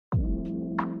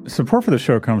Support for the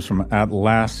show comes from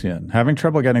Atlassian. Having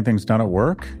trouble getting things done at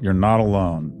work? You're not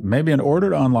alone. Maybe in order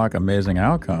to unlock amazing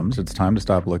outcomes, it's time to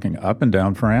stop looking up and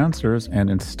down for answers and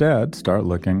instead start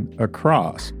looking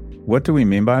across. What do we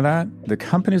mean by that? The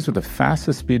companies with the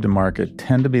fastest speed to market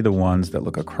tend to be the ones that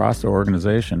look across the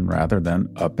organization rather than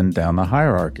up and down the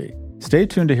hierarchy. Stay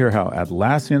tuned to hear how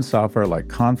Atlassian software like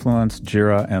Confluence,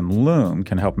 Jira, and Loom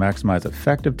can help maximize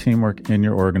effective teamwork in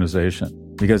your organization.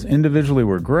 Because individually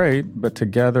we're great, but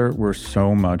together we're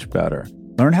so much better.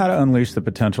 Learn how to unleash the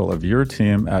potential of your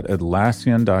team at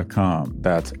Atlassian.com.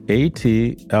 That's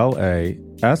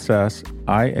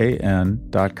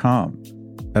Atlassian.com.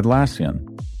 Atlassian.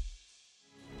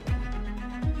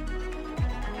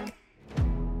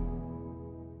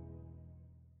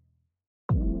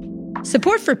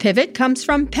 Support for Pivot comes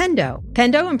from Pendo.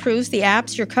 Pendo improves the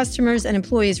apps your customers and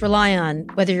employees rely on.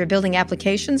 Whether you're building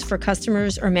applications for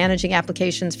customers or managing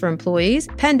applications for employees,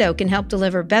 Pendo can help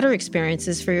deliver better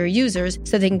experiences for your users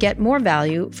so they can get more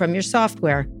value from your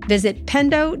software. Visit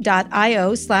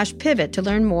pendo.io/pivot to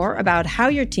learn more about how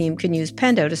your team can use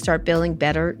Pendo to start building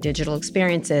better digital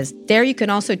experiences. There you can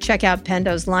also check out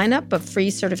Pendo's lineup of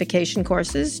free certification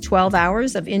courses, 12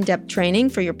 hours of in-depth training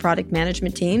for your product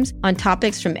management teams on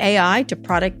topics from AI to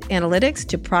product analytics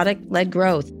to product-led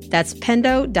growth. That's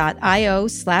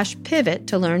pendo.io/pivot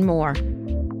to learn more.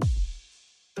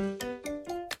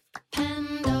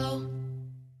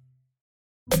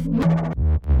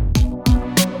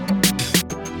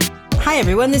 Hi,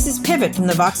 everyone. This is Pivot from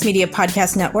the Vox Media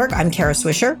Podcast Network. I'm Kara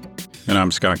Swisher. And I'm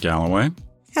Scott Galloway.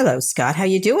 Hello, Scott. How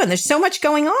you doing? There's so much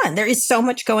going on. There is so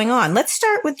much going on. Let's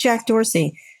start with Jack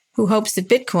Dorsey, who hopes that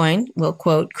Bitcoin will,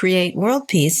 quote, create world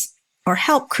peace or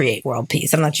help create world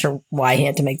peace. I'm not sure why he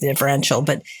had to make the differential,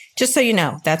 but just so you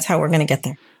know, that's how we're going to get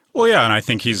there. Well, yeah, and I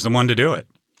think he's the one to do it.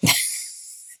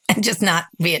 And just not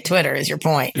via Twitter is your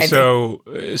point. So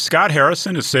Scott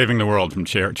Harrison is saving the world from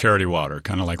charity water,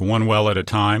 kind of like one well at a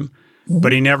time. Mm-hmm.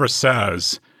 But he never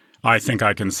says, I think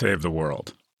I can save the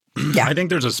world. Yeah. I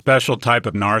think there's a special type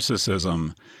of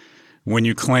narcissism when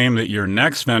you claim that your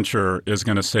next venture is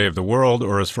going to save the world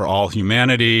or is for all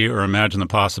humanity or imagine the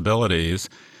possibilities.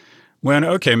 When,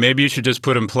 okay, maybe you should just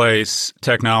put in place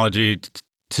technology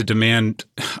to demand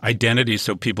identity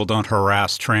so people don't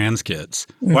harass trans kids.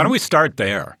 Mm. Why don't we start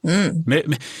there?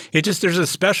 Mm. There's a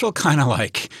special kind of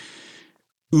like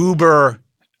uber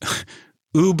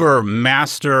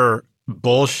master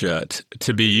bullshit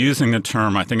to be using the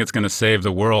term, I think it's going to save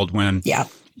the world when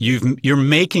you're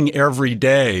making every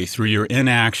day through your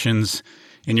inactions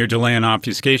and your delay and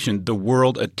obfuscation the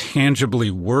world a tangibly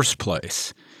worse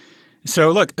place.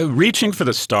 So look, reaching for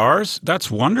the stars,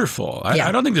 that's wonderful.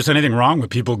 I don't think there's anything wrong with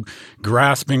people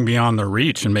grasping beyond their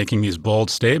reach and making these bold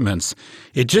statements.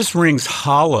 It just rings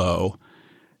hollow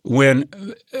when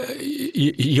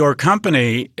your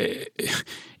company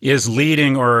is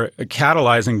leading or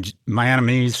catalyzing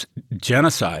Miami's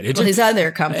genocide. His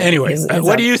other company. Anyway,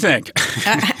 what do you think?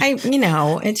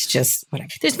 It's just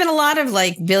whatever. There's been a lot of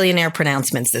like billionaire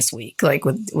pronouncements this week, like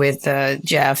with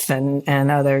Jeff and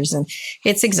others, and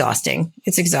it's exhausting.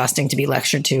 It's exhausting to be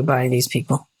lectured to by these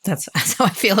people. That's how I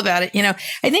feel about it. I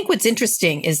think what's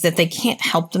interesting is that they can't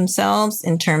help themselves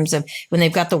in terms of when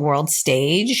they've got the world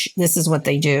stage. This is what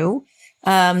they do.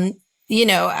 I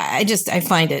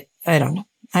find it. I don't know.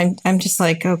 I'm just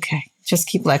like, okay, just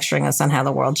keep lecturing us on how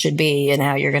the world should be and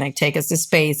how you're going to take us to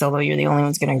space, although you're the only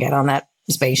ones going to get on that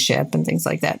spaceship and things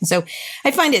like that. And so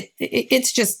I find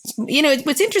it's just,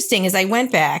 what's interesting is I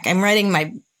went back, I'm writing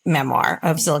my memoir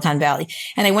of Silicon Valley,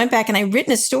 and I went back and I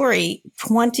written a story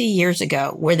 20 years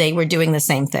ago where they were doing the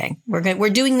same thing.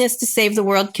 We're doing this to save the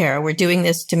world, Kara. We're doing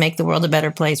this to make the world a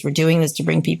better place. We're doing this to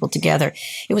bring people together.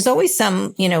 It was always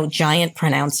some, giant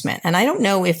pronouncement. And I don't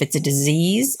know if it's a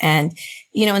disease. And,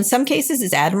 in some cases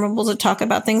it's admirable to talk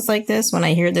about things like this. When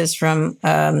I hear this from,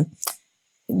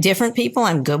 different people,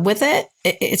 I'm good with it.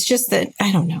 It's just that,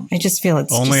 I don't know. I just feel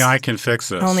it's only I can fix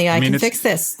this. Only I can fix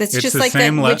this. It's just like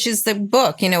that, which is the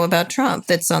book, about Trump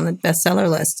that's on the bestseller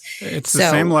list. It's the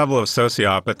same level of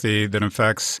sociopathy that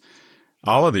infects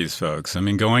all of these folks.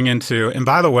 Going into, and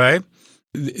by the way,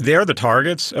 they're the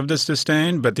targets of this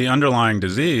disdain, but the underlying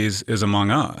disease is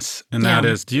among us. And that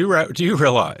is, do you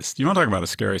realize, you want to talk about a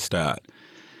scary stat?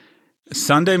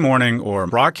 Sunday morning or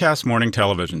broadcast morning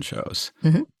television shows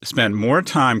spent more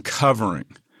time covering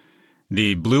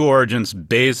the Blue Origin's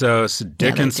Bezos,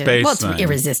 Dickens space thing. Well, it's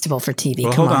irresistible for TV.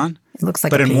 Well, hold on. It looks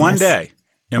like but a in penis. one day,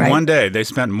 one day, they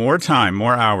spent more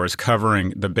hours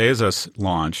covering the Bezos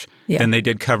launch than they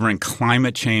did covering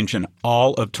climate change in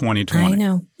all of 2020. I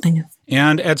know.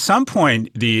 And at some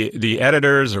point, the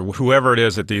editors or whoever it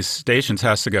is at these stations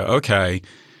has to go, okay,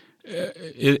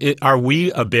 are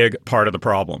we a big part of the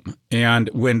problem? And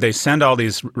when they send all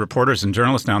these reporters and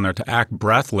journalists down there to act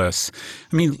breathless,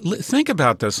 I mean, think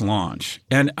about this launch.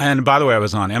 And by the way, I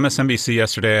was on MSNBC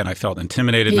yesterday, and I felt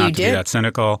intimidated not to be that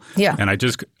cynical. Yeah. And I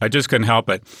just couldn't help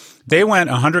it. They went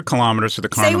 100 kilometers to the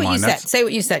Kármán line. Say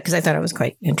what you said, because I thought it was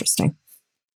quite interesting.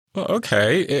 Well,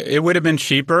 okay. It would have been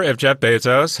cheaper if Jeff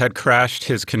Bezos had crashed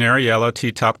his canary yellow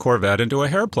T-top Corvette into a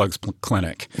hair plugs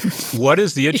clinic. What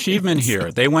is the achievement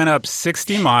here? They went up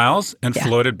 60 miles and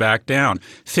floated back down.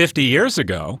 50 years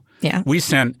ago, we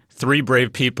sent 3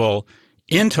 brave people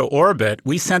into orbit.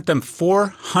 We sent them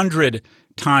 400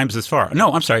 times as far.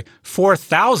 No, I'm sorry,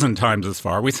 4,000 times as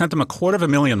far. We sent them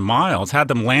 250,000 miles, had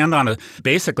them land on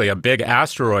basically a big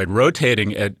asteroid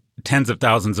rotating at tens of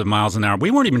thousands of miles an hour.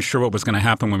 We weren't even sure what was going to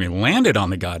happen when we landed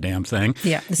on the goddamn thing.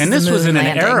 Yeah, this was in an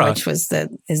era, which is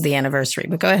the anniversary.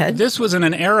 But go ahead. This was in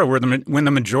an era when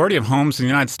the majority of homes in the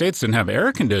United States didn't have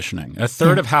air conditioning. A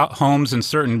third of homes in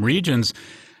certain regions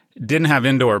didn't have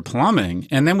indoor plumbing.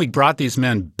 And then we brought these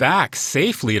men back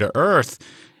safely to Earth.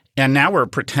 And now we're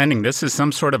pretending this is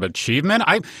some sort of achievement.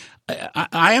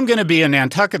 I am going to be in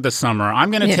Nantucket this summer.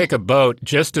 I'm going to take a boat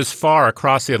just as far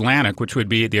across the Atlantic, which would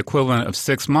be the equivalent of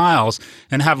 6 miles,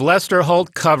 and have Lester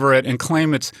Holt cover it and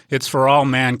claim it's for all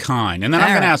mankind. And then I'm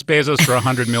going to ask Bezos for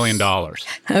 $100 million.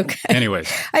 Okay.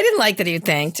 Anyways. I didn't like that he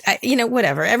thanked.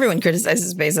 Whatever. Everyone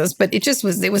criticizes Bezos, but it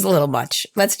was a little much.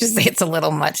 Let's just say it's a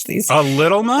little much. A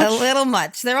little much? A little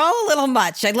much. They're all a little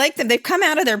much. I like them. They've come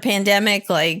out of their pandemic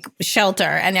shelter,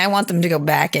 and I want them to go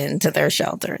back into their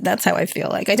shelter. That's how I feel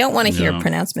like. I don't want to hear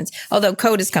pronouncements, although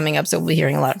code is coming up, so we'll be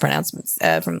hearing a lot of pronouncements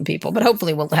from people, but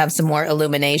hopefully we'll have some more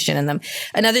illumination in them.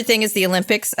 Another thing is the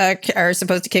Olympics are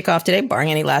supposed to kick off today,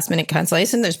 barring any last minute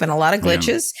cancellation. There's been a lot of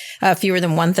glitches. Fewer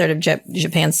than 1/3 of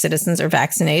Japan's citizens are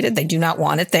vaccinated. They do not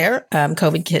want it there.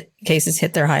 COVID cases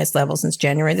hit their highest level since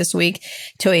January this week.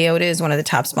 Toyota is one of the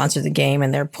top sponsors of the game,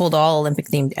 and they're pulled all Olympic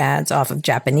themed ads off of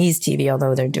Japanese TV,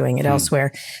 although they're doing it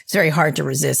elsewhere. It's very hard to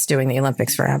resist doing the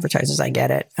Olympics for advertisers. I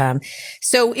get it.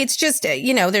 So it's just,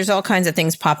 there's all kinds of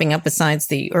things popping up besides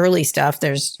the early stuff.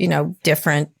 There's,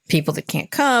 different people that can't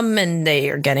come and they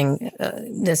are getting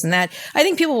this and that. I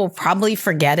think people will probably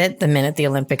forget it the minute the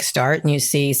Olympics start and you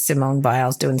see Simone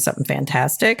Biles doing something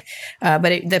fantastic.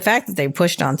 But the fact that they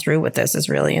pushed on through with this is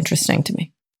really interesting to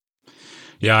me.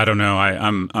 Yeah, I don't know.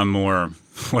 I'm more,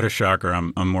 what a shocker.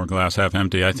 I'm more glass half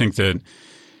empty. I think that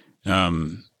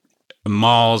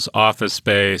malls, office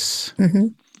space,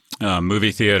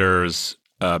 movie theaters,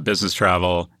 business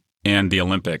travel, and the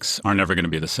Olympics are never going to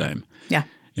be the same. Yeah.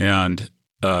 And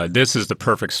this is the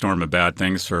perfect storm of bad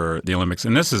things for the Olympics.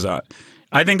 And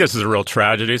I think this is a real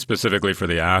tragedy, specifically for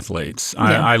the athletes.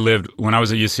 Yeah. I lived, when I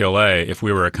was at UCLA, if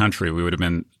we were a country, we would have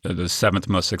been the 7th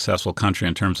most successful country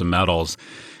in terms of medals.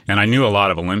 And I knew a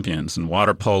lot of Olympians in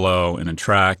water polo and in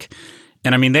track.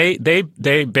 And I mean, they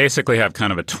basically have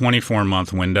kind of a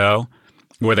 24-month window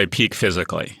where they peak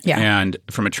physically and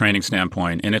from a training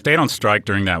standpoint. And if they don't strike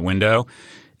during that window,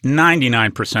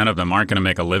 99% of them aren't going to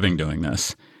make a living doing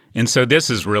this. And so this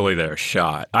is really their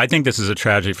shot. I think this is a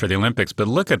tragedy for the Olympics, but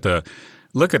look at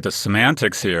the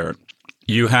semantics here.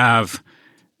 You have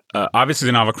obviously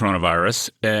the novel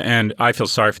coronavirus, and I feel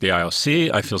sorry for the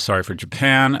IOC. I feel sorry for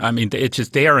Japan. I mean, it's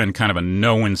just they are in kind of a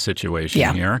no-win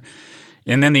situation here.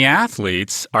 And then the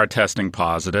athletes are testing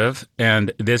positive,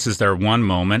 and this is their one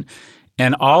moment.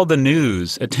 And all the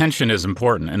news, attention is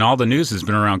important, and all the news has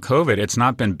been around COVID. It's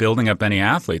not been building up any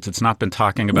athletes. It's not been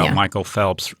talking about Michael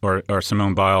Phelps or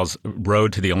Simone Biles'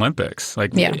 road to the Olympics.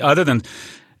 Other than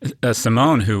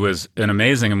Simone, who was an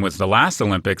amazing and was the last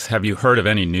Olympics, have you heard of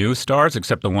any new stars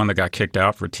except the one that got kicked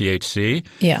out for THC?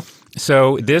 Yeah.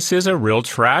 So this is a real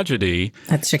tragedy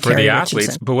for the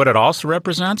athletes. But what it also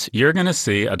represents, you're going to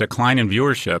see a decline in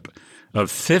viewership of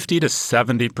 50 to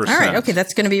 70%. All right. Okay.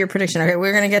 That's going to be your prediction. Okay.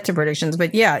 We're going to get to predictions.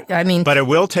 But yeah, I mean. But it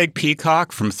will take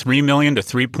Peacock from 3 million to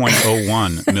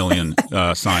 3.01 million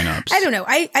signups. I don't know.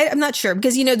 I'm not sure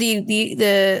because, the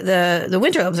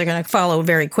Winter Olympics are going to follow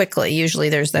very quickly. Usually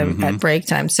there's them at break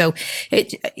time. So, I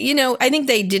think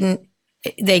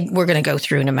they were going to go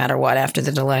through no matter what after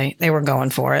the delay. They were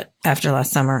going for it after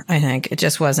last summer, I think. It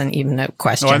just wasn't even a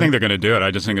question. Oh, I think they're going to do it.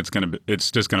 I just think it's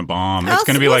just going to bomb. It's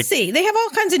going to be we'll see. They have all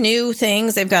kinds of new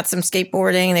things. They've got some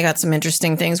skateboarding. They got some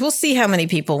interesting things. We'll see how many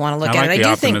people want to look at it. I like the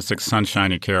optimistic,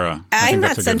 sunshiny Kara. I'm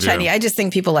not sunshiny. I just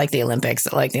think people like the Olympics.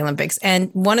 And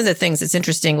one of the things that's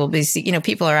interesting will be,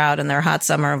 people are out in their hot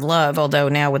summer of love, although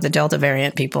now with the Delta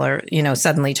variant, people are,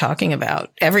 suddenly talking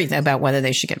about everything, about whether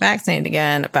they should get vaccinated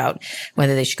again, about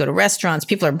whether they should go to restaurants.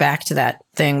 People are back to that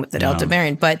thing with the Delta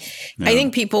variant. But I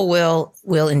think people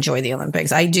will enjoy the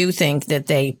Olympics. I do think that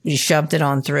they shoved it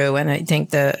on through, and I think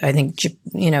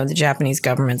the Japanese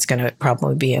government's going to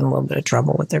probably be in a little bit of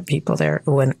trouble with their people there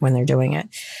when they're doing it.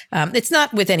 It's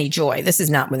not with any joy. This is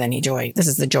not with any joy. This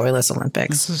is the joyless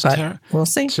Olympics. We'll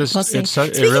see. We'll see.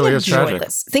 Speaking it really of is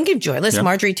joyless, tragic. think of joyless. Yep.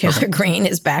 Marjorie Taylor Greene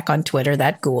is back on Twitter,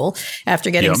 that ghoul, after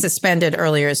getting suspended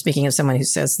earlier. Speaking of someone who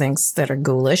says things that are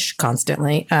ghoulish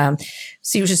constantly.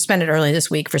 She was suspended early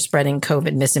this week for spreading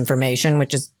COVID misinformation,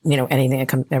 which is, anything that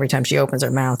comes every time she opens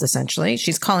her mouth, essentially.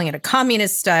 She's calling it a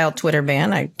communist-style Twitter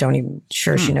ban. I don't even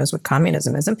sure she knows what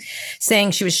communism is.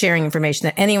 Saying she was sharing information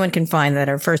that anyone can find that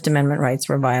her First Amendment rights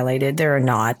were violated. There are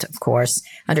not, of course.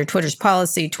 Under Twitter's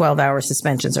policy, 12-hour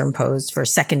suspensions are imposed for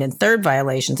second and third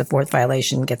violations. A fourth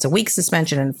violation gets a week's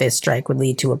suspension, and a fifth strike would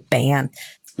lead to a ban.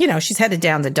 She's headed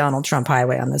down the Donald Trump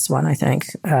highway on this one, I think,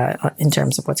 in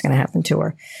terms of what's going to happen to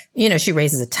her. She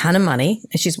raises a ton of money.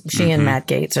 She and Matt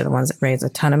Gaetz are the ones that raise a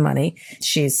ton of money.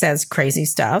 She says crazy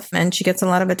stuff, and she gets a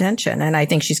lot of attention. And I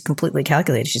think she's completely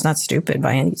calculated. She's not stupid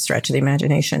by any stretch of the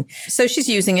imagination. So she's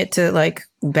using it to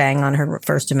bang on her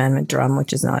First Amendment drum,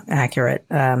 which is not accurate.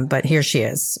 But here she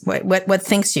is. What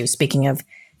thinks you? Speaking of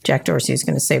Jack Dorsey, who's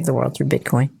going to save the world through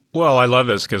Bitcoin. Well, I love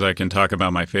this because I can talk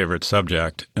about my favorite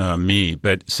subject, me.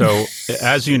 But so,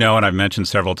 as you know, and I've mentioned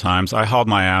several times, I hauled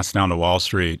my ass down to Wall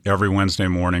Street every Wednesday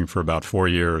morning for about 4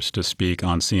 years to speak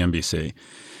on CNBC.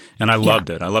 And I loved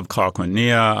it. I love Carl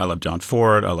Quintanilla. I love John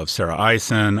Ford. I love Sarah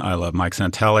Eisen. I love Mike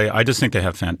Santelli. I just think they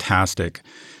have fantastic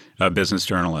business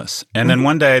journalists. And then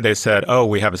one day they said, oh,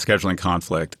 we have a scheduling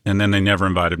conflict. And then they never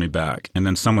invited me back. And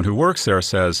then someone who works there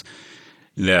says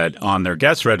that on their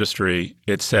guest registry,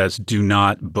 it says, do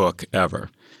not book ever.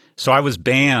 So I was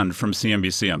banned from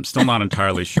CNBC. I'm still not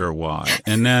entirely sure why.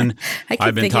 And then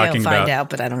I've been talking about, find out,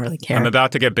 but I don't really care. I'm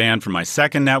about to get banned from my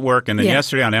second network. And then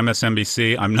yesterday on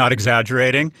MSNBC, I'm not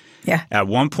exaggerating. Yeah. At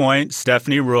one point,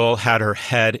 Stephanie Ruhle had her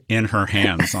head in her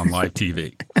hands on live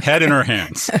TV. Head in her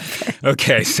hands.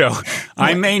 Okay, so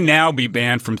I may now be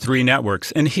banned from 3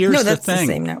 networks. And here's the thing. No, that's the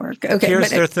same network. Okay. Here's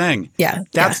their thing. Yeah.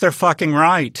 That's their fucking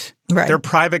right. Right. They're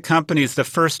private companies. The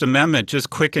First Amendment, just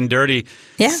quick and dirty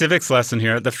civics lesson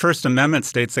here. The First Amendment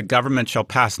states that government shall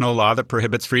pass no law that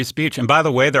prohibits free speech. And by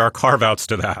the way, there are carve-outs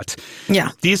to that. Yeah.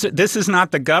 This is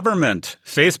not the government.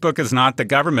 Facebook is not the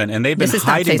government. And they've been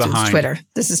hiding behind. Twitter.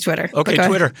 This is Twitter. Okay,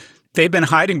 Twitter. They've been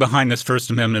hiding behind this First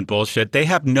Amendment bullshit. They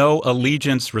have no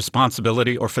allegiance,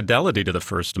 responsibility, or fidelity to the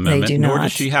First Amendment, they do not. Nor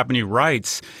does she have any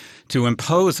rights to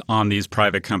impose on these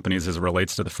private companies as it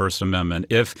relates to the First Amendment.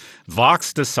 If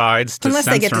Vox decides to unless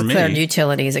censor they get declared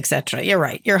utilities, et cetera. You're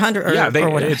right. You're 100 or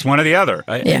whatever. It's one or the other.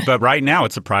 But right now,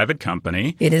 it's a private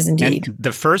company. It is indeed. And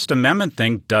the First Amendment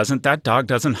thing that dog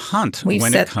doesn't hunt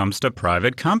when it comes to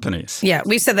private companies. Yeah,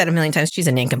 we've said that a million times. She's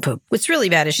a nincompoop. What's really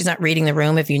bad is she's not reading the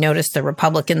room. If you notice, the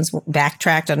Republicans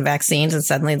backtracked on vaccines and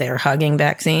suddenly they're hugging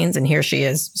vaccines. And here she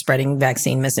is spreading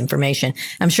vaccine misinformation.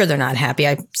 I'm sure they're not happy.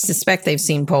 I suspect they've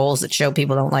seen polls that show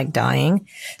people don't like dying,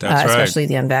 especially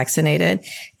the unvaccinated.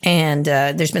 And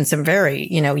there's been some very,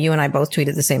 you and I both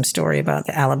tweeted the same story about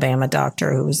the Alabama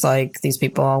doctor who was like, these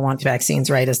people all want vaccines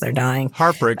right as they're dying.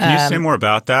 Heartbreak. Can you say more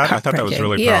about that? I thought that was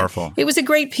really powerful. It was a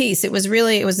great piece. It was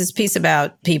this piece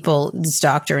about people, this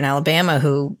doctor in Alabama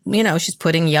who, she's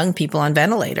putting young people on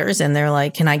ventilators and they're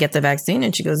like, can I get the vaccine?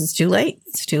 And she goes, it's too late.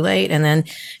 It's too late. And then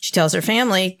she tells her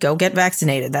family, go get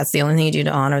vaccinated. That's the only thing you do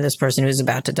to honor this person who's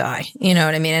about to die. You know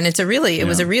what I mean? And it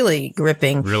was a really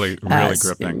gripping,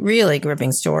 really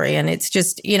gripping story. And it's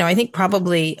just, I think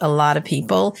probably a lot of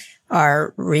people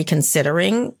are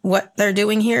reconsidering what they're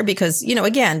doing here because,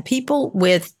 again, people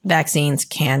with vaccines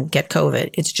can get COVID.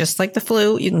 It's just like the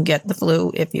flu. You can get the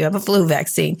flu if you have a flu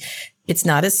vaccine. It's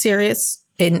not as serious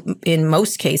in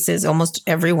most cases, almost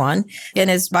everyone. And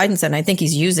as Biden said, I think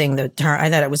he's using the term, I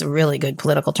thought it was a really good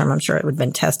political term. I'm sure it would have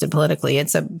been tested politically.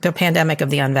 It's the pandemic of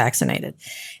the unvaccinated.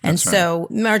 And so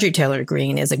Marjorie Taylor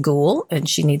Greene is a ghoul and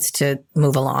she needs to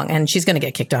move along and she's going to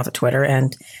get kicked off of Twitter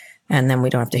and then we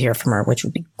don't have to hear from her, which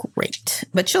would be great.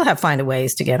 But she'll find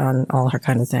ways to get on all her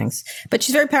kind of things. But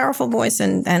she's a very powerful voice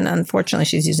and unfortunately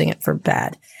she's using it for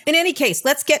bad. In any case,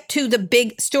 let's get to the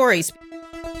big stories.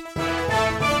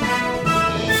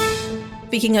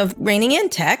 Speaking of reining in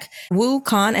tech, Wu,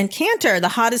 Kahn, and Cantor, the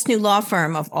hottest new law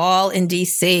firm of all in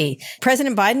D.C.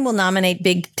 President Biden will nominate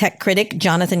big tech critic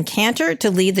Jonathan Cantor to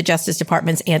lead the Justice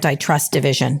Department's antitrust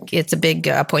division. It's a big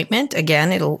appointment.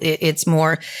 Again, it's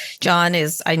more, John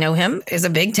is, I know him, is a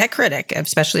big tech critic,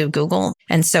 especially of Google.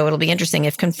 And so it'll be interesting.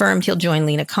 If confirmed, he'll join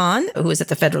Lina Khan, who is at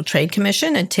the Federal Trade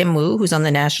Commission, and Tim Wu, who's on the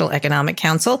National Economic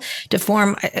Council, to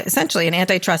form essentially an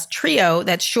antitrust trio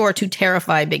that's sure to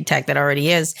terrify big tech that already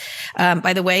is.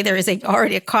 By the way, there is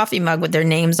already a coffee mug with their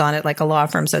names on it, like a law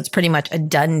firm. So it's pretty much a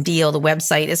done deal. The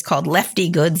website is called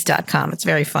leftygoods.com. It's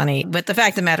very funny. But the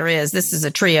fact of the matter is, this is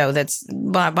a trio that's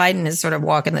Biden is sort of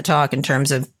walking the talk in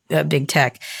terms of big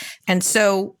tech. And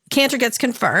so Cantor gets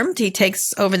confirmed. He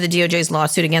takes over the DOJ's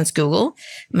lawsuit against Google,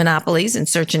 monopolies in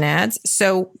search and ads.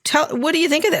 So what do you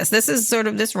think of this?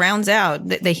 This rounds out.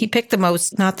 He picked the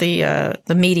most, not the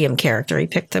medium character. He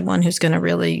picked the one who's going to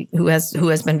really, who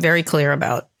has been very clear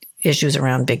about issues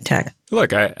around big tech.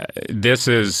 Look, this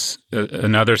is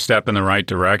another step in the right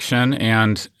direction.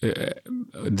 And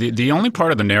the only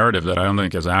part of the narrative that I don't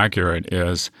think is accurate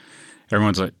is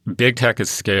everyone's like, big tech is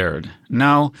scared.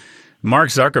 No, Mark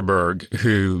Zuckerberg,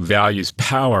 who values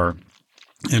power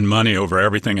and money over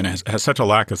everything and has such a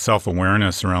lack of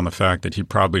self-awareness around the fact that he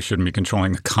probably shouldn't be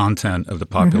controlling the content of the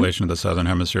population of the Southern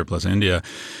Hemisphere plus India.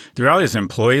 The reality is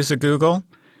employees at Google,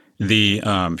 the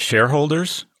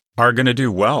shareholders are going to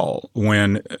do well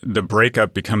when the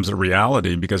breakup becomes a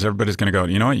reality because everybody's going to go,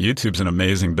 you know what, YouTube's an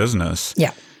amazing business.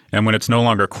 Yeah. And when it's no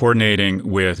longer coordinating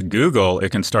with Google, it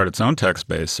can start its own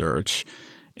text-based search.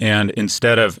 And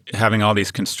instead of having all these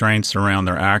constraints around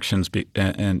their actions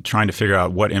and trying to figure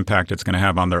out what impact it's going to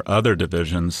have on their other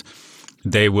divisions,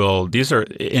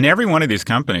 in every one of these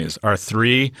companies are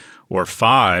 3 or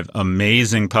 5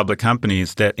 amazing public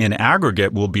companies that in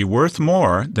aggregate will be worth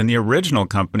more than the original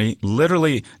company,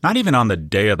 literally not even on the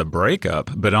day of the breakup,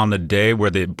 but on the day where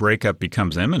the breakup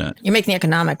becomes imminent. You're making the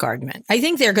economic argument. I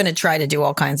think they're going to try to do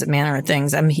all kinds of manner of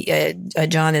things.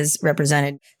 John has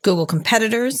represented Google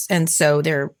competitors, and so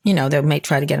they may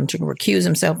try to get him to recuse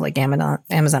himself, like Amazon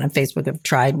and Facebook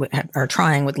are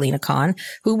trying with Lina Khan,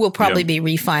 who will probably be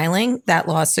refiling that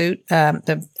lawsuit,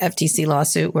 the FTC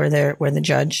lawsuit, where the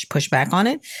judge pushed back on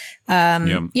it.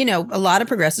 A lot of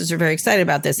progressives are very excited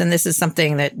about this. And this is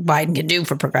something that Biden can do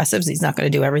for progressives. He's not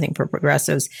going to do everything for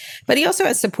progressives. But he also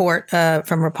has support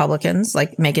from Republicans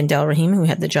like Megan Delrahim, who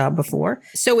had the job before.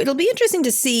 So it'll be interesting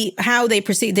to see how they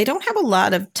proceed. They don't have a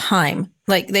lot of time.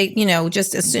 Like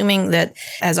just assuming that,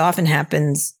 as often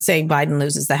happens, say Biden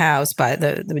loses the House, but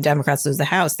the Democrats lose the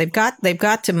House, they've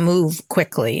got to move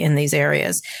quickly in these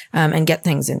areas and get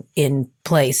things in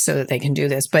place so that they can do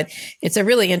this. But it's a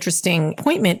really interesting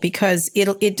appointment because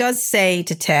it does say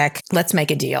to tech, let's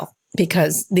make a deal,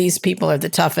 because these people are the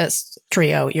toughest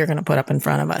trio you're going to put up in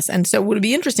front of us. And so what would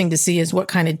be interesting to see is what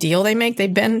kind of deal they make.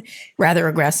 They've been rather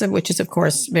aggressive, which is, of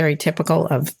course, very typical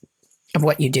of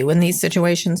what you do in these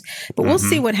situations. But we'll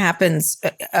see what happens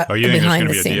behind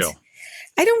the scenes.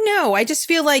 I don't know. I just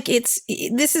feel like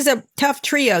this is a tough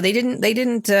trio. They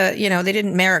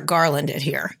didn't Merrick Garland it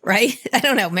here, right? I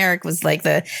don't know. Merrick was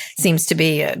seems to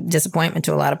be a disappointment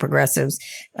to a lot of progressives.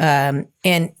 And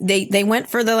they went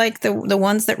for the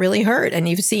ones that really hurt. And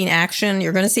you've seen action.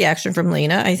 You're going to see action from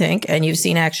Lina, I think. And you've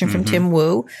seen action from Tim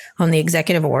Wu on the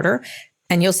executive order.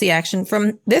 And you'll see action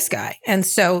from this guy. And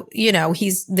so,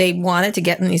 they wanted to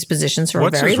get in these positions for a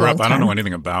very long time. I don't know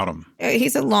anything about him.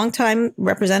 He's a longtime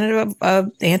representative of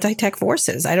anti-tech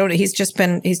forces. He's just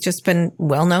been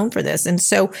well known for this. And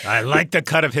so I like the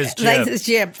cut of his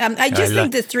jib. I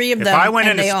think the three of them, if I went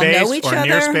into space or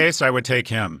near space, I would take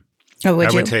him. Oh,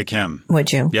 would you? I would take him.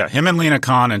 Would you? Yeah, him and Lina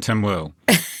Khan and Tim Wu.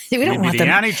 We don't want the them.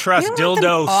 antitrust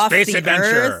dildo space adventure.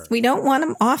 Earth. We don't want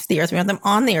them off the Earth. We want them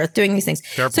on the Earth doing these things.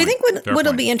 Fair so point. I think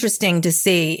what'll be interesting to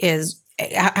see is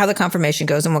how the confirmation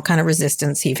goes and what kind of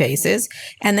resistance he faces,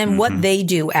 and then what they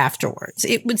do afterwards.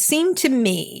 It would seem to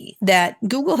me that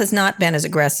Google has not been as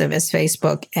aggressive as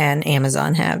Facebook and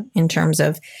Amazon have in terms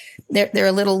of they're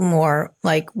a little more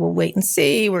like, we'll wait and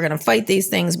see. We're going to fight these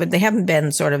things, but they haven't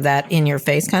been sort of that in your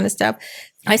face kind of stuff.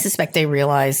 I suspect they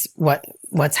realize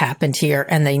what's happened here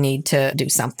and they need to do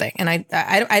something. And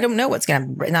I don't know what's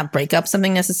going to not break up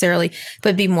something necessarily,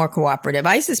 but be more cooperative.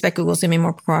 I suspect Google's going to be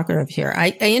more cooperative here.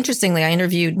 Interestingly, I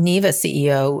interviewed Neeva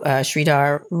CEO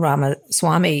Sridhar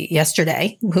Ramaswamy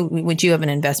yesterday, which you have an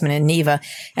investment in Neeva.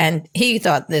 And he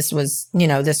thought this was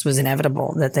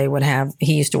inevitable that they would have.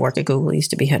 He used to work at Google. He used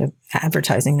to be head of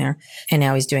advertising there. And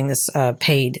now he's doing this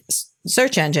paid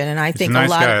search engine. And I think a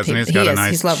lot of people,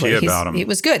 he's lovely. He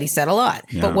was good. He said a lot.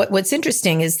 Yeah. But what's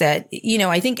interesting is that,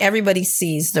 I think everybody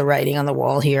sees the writing on the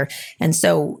wall here. And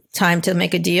so time to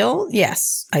make a deal.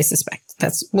 Yes, I suspect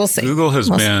we'll see. Google has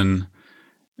been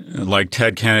like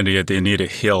Ted Kennedy at the Anita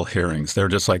Hill hearings. They're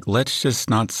just like, let's just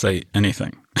not say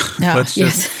anything.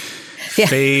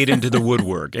 fade into the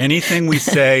woodwork. Anything we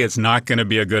say is not going to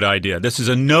be a good idea. This is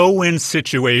a no-win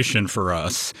situation for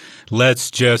us.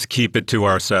 Let's just keep it to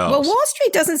ourselves. Well, Wall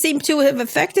Street doesn't seem to have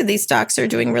affected. These stocks are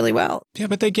doing really well. Yeah,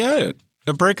 but they get it.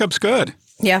 The breakup's good.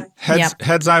 Yeah.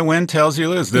 Heads I win, tails you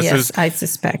lose. This is I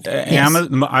suspect.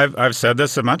 Amazon, I've said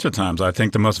this a bunch of times. I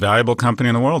think the most valuable company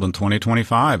in the world in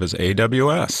 2025 is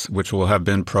AWS, which will have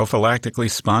been prophylactically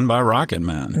spun by Rocket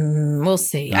Man. We'll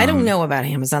see. I don't know about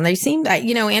Amazon. They seemed,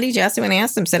 Andy Jassy, when I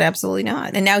asked him, said absolutely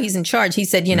not. And now he's in charge. He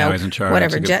said, now he's in charge.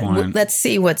 Whatever. That's a good point. Let's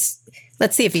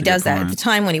see if he does that. At the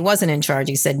time when he wasn't in charge,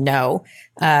 he said no.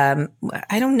 I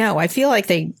don't know. I feel like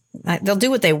they'll do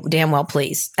what they damn well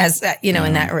please, as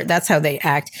in that's how they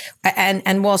act.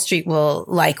 And Wall Street will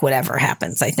like whatever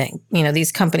happens. I think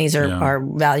these companies are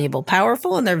valuable,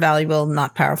 powerful, and they're valuable,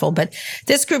 not powerful. But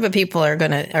this group of people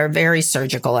are very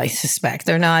surgical. I suspect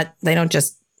they don't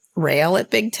just rail at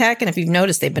big tech. And if you've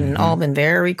noticed, they've all been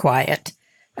very quiet.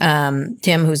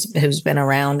 Tim, who's been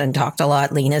around and talked a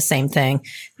lot, Lena, same thing,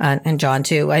 and John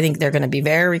too. I think they're going to be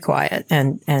very quiet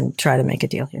and try to make a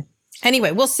deal here.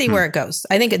 Anyway, we'll see where it goes.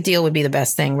 I think a deal would be the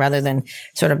best thing rather than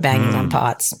sort of banging on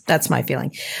pots. That's my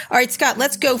feeling. All right, Scott,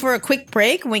 let's go for a quick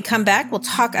break. When we come back, we'll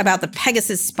talk about the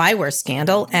Pegasus spyware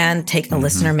scandal and take a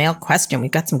listener mail question.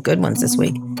 We've got some good ones this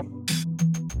week.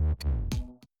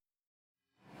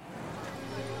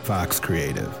 Fox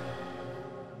Creative.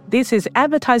 This is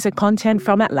advertiser content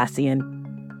from Atlassian.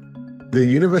 The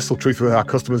universal truth with our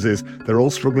customers is they're all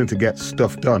struggling to get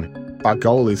stuff done. Our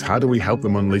goal is how do we help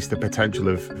them unleash the potential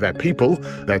of their people,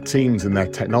 their teams, and their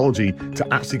technology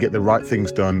to actually get the right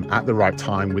things done at the right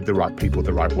time with the right people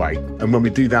the right way. And when we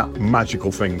do that,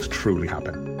 magical things truly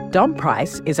happen. Dom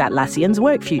Price is Atlassian's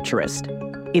work futurist.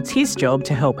 It's his job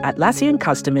to help Atlassian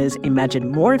customers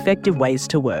imagine more effective ways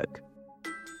to work.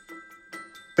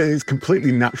 It's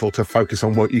completely natural to focus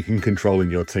on what you can control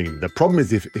in your team. The problem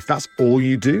is if that's all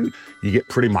you do, you get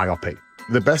pretty myopic.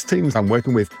 The best teams I'm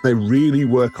working with, they really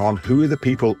work on who are the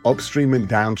people upstream and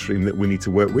downstream that we need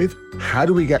to work with. How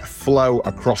do we get flow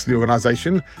across the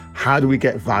organization? How do we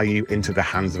get value into the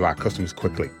hands of our customers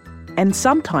quickly? And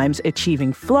sometimes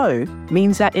achieving flow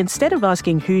means that instead of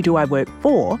asking who do I work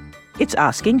for, it's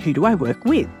asking who do I work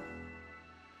with.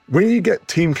 When you get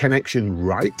team connection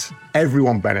right,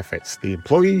 everyone benefits. The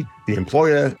employee, the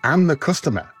employer, and the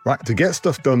customer, right? To get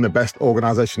stuff done, the best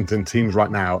organizations and teams right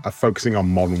now are focusing on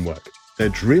modern work. They're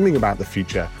dreaming about the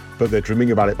future, but they're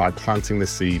dreaming about it by planting the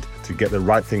seed to get the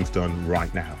right things done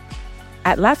right now.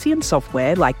 Atlassian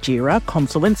software like Jira,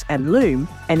 Confluence, and Loom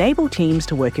enable teams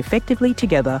to work effectively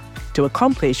together to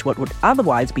accomplish what would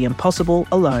otherwise be impossible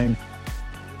alone.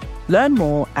 Learn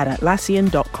more at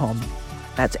Atlassian.com.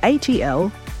 That's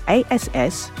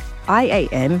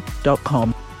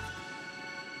ATLASSIAN.com.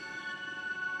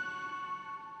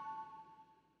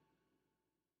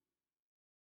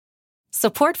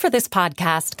 Support for this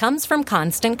podcast comes from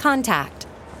Constant Contact.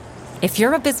 If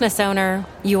you're a business owner,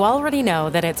 you already know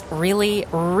that it's really,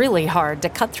 really hard to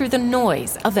cut through the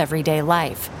noise of everyday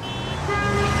life.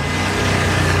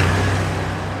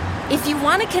 If you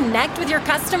want to connect with your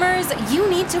customers, you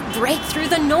need to break through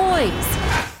the noise.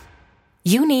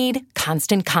 You need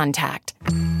Constant Contact.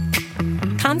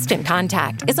 Constant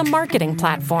Contact is a marketing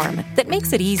platform that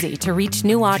makes it easy to reach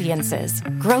new audiences,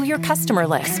 grow your customer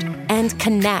list, and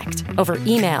connect over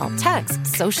email, text,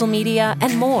 social media,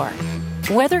 and more.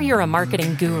 Whether you're a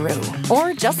marketing guru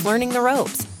or just learning the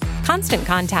ropes, Constant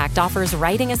Contact offers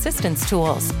writing assistance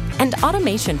tools and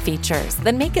automation features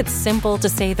that make it simple to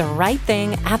say the right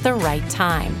thing at the right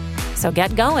time. So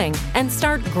get going and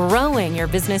start growing your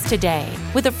business today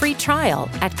with a free trial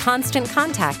at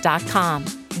ConstantContact.com.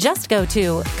 Just go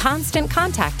to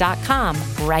ConstantContact.com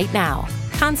right now.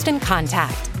 Constant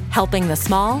Contact, helping the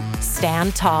small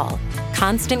stand tall.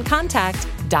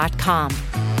 ConstantContact.com.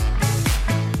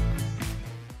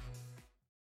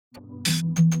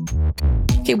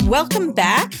 Okay, welcome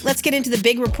back. Let's get into the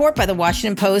big report by the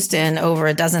Washington Post and over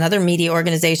a dozen other media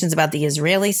organizations about the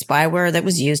Israeli spyware that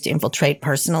was used to infiltrate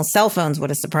personal cell phones. What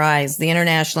a surprise. The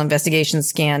international investigation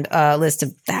scanned a list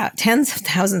of tens of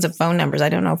thousands of phone numbers. I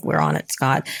don't know if we're on it,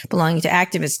 Scott, belonging to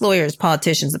activists, lawyers,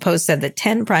 politicians. The Post said that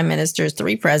 10 prime ministers,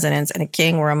 3 presidents, and a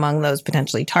king were among those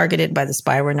potentially targeted by the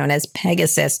spyware known as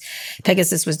Pegasus.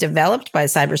 Pegasus was developed by a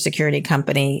cybersecurity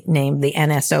company named the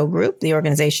NSO Group. The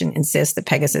organization insists that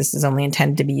Pegasus is only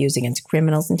intended to be used against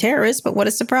criminals and terrorists, but what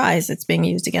a surprise, it's being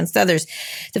used against others.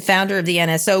 The founder of the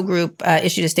NSO group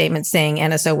issued a statement saying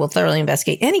NSO will thoroughly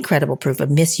investigate any credible proof of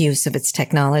misuse of its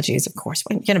technologies. Of course,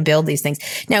 we're going to build these things.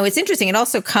 Now, it's interesting. It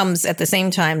also comes at the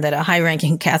same time that a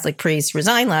high-ranking Catholic priest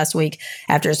resigned last week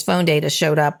after his phone data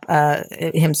showed up,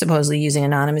 him supposedly using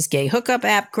anonymous gay hookup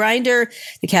app Grindr.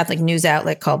 The Catholic news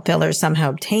outlet called Pillar somehow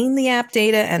obtained the app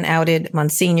data and outed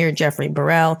Monsignor Jeffrey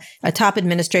Burrell, a top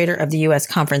administrator of the U.S.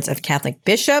 Conference of Catholic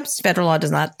Bishops. Federal law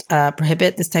does not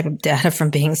prohibit this type of data from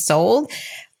being sold.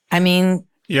 I mean...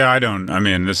 Yeah,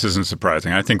 this isn't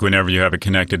surprising. I think whenever you have a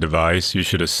connected device, you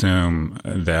should assume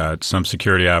that some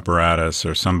security apparatus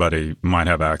or somebody might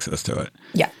have access to it.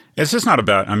 Yeah. It's just not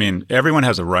about, everyone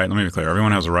has a right, let me be clear,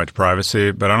 everyone has a right to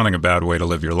privacy, but I don't think a bad way to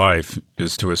live your life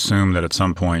is to assume that at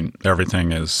some point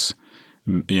everything is,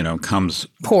 comes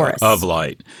porous of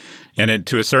light. And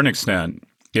to a certain extent,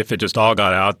 if it just all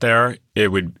got out there, it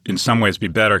would in some ways be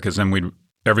better because then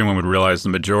everyone would realize the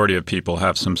majority of people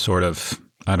have some sort of,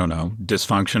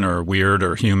 dysfunction or weird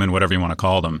or human, whatever you want to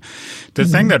call them. The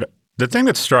thing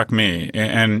that struck me,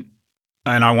 and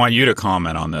I want you to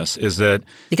comment on this, is that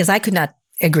because I could not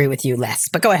agree with you less,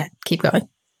 but go ahead, keep going.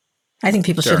 I think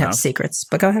people should have secrets,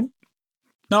 but go ahead.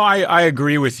 No, I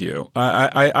agree with you.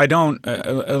 I don't.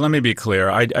 Let me be clear.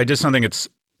 I just don't think it's.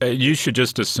 You should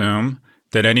just assume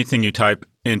that anything you type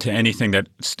into anything that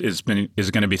is going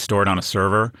to be stored on a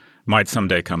server might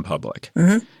someday come public.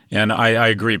 Mm-hmm. And I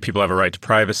agree, people have a right to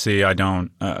privacy. I don't.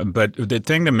 But the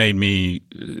thing that made me,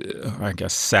 I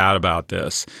guess, sad about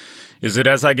this is that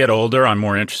as I get older, I'm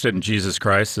more interested in Jesus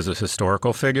Christ as a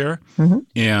historical figure. Mm-hmm.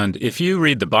 And if you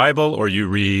read the Bible or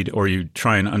you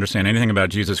try and understand anything about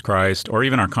Jesus Christ or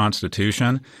even our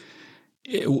Constitution,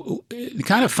 the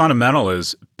kind of fundamental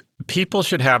is people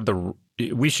should have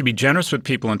we should be generous with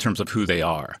people in terms of who they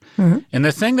are. Mm-hmm. And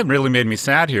the thing that really made me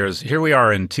sad here is here we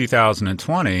are in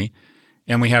 2020,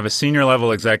 and we have a senior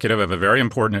level executive of a very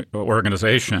important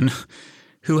organization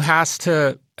who has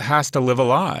to live a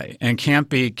lie and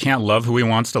can't love who he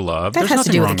wants to love. That has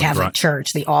to do with the Catholic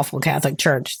Church, the awful Catholic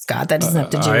Church, Scott. That doesn't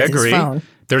have to do with his phone.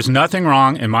 There's nothing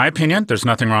wrong, in my opinion, there's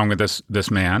nothing wrong with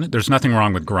this man. There's nothing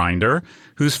wrong with Grindr,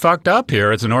 who's fucked up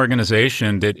here. It's an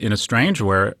organization that, in a strange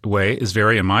way, is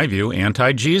very, in my view,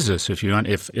 anti-Jesus.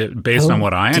 Based on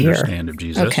what I understand of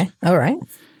Jesus. Okay, all right.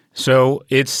 So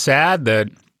it's sad that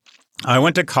I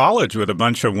went to college with a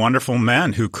bunch of wonderful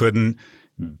men who couldn't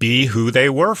be who they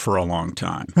were for a long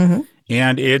time,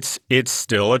 and it's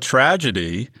still a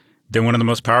tragedy that one of the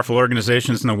most powerful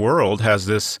organizations in the world has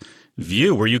this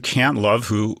view where you can't love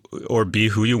who or be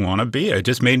who you want to be. It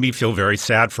just made me feel very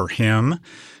sad for him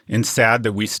and sad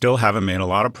that we still haven't made a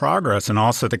lot of progress. And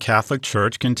also the Catholic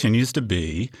Church continues to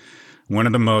be one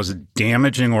of the most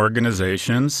damaging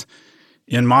organizations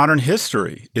in modern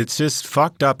history. It's just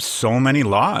fucked up so many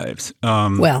lives.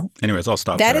 Anyways, I'll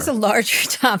stop there. That is a larger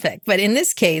topic, but in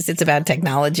this case, it's about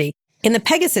technology. In the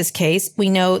Pegasus case, we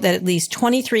know that at least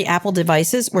 23 Apple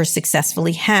devices were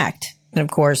successfully hacked. And of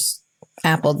course,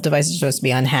 Apple devices are supposed to be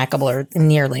unhackable or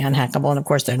nearly unhackable, and of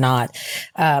course they're not.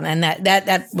 And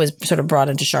that was sort of brought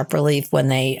into sharp relief when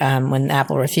when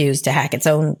Apple refused to hack its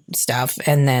own stuff,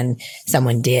 and then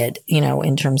someone did.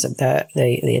 In terms of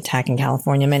the attack in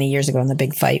California many years ago, and the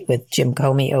big fight with Jim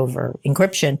Comey over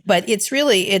encryption. But it's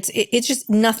really it's just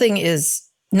nothing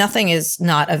is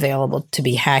not available to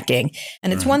be hacking.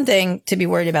 And it's one thing to be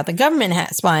worried about the government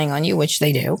spying on you, which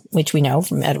they do, which we know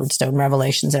from Edward Snowden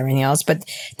revelations and everything else. But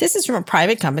this is from a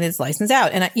private company that's licensed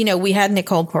out. And, we had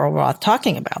Nicole Perlroth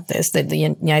talking about this, that the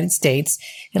United States,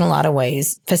 in a lot of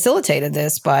ways, facilitated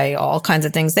this by all kinds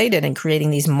of things they did in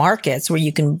creating these markets where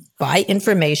you can buy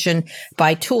information,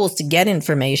 buy tools to get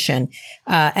information.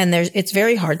 And it's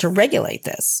very hard to regulate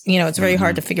this. It's very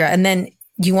hard to figure out. And then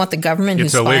you want the government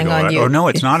who's spying on you. Or no,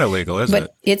 it's not illegal, is it?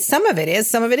 But some of it is,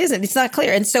 some of it isn't. It's not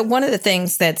clear. And so one of the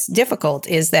things that's difficult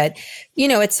is that,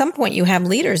 at some point you have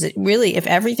leaders that really, if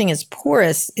everything is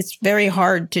porous, it's very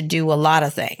hard to do a lot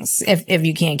of things if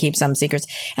you can't keep some secrets.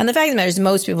 And the fact of the matter is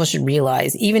most people should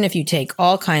realize, even if you take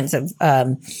all kinds of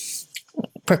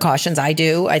precautions,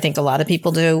 I think a lot of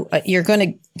people do, you're going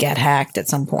to get hacked at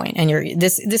some point. And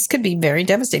this could be very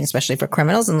devastating, especially for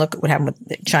criminals. And look at what happened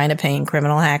with China paying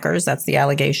criminal hackers. That's the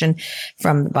allegation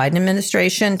from the Biden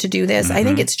administration to do this. Mm-hmm. I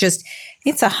think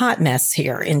it's a hot mess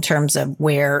here in terms of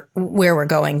where we're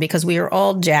going, because we are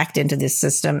all jacked into this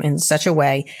system in such a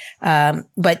way.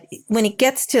 But when it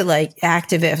gets to like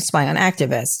spying on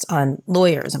activists, on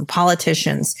lawyers and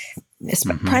politicians,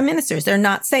 prime ministers, they're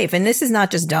not safe. And this is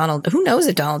not just Donald. Who knows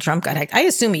if Donald Trump got hacked? I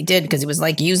assume he did, because he was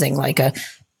using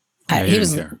a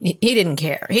He didn't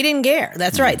care. He didn't care.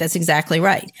 That's right. That's exactly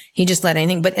right. He just let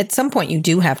anything. But at some point, you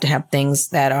do have to have things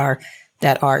that are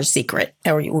secret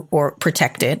or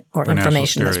protected, or for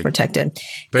information that's protected.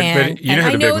 But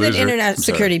I know that internet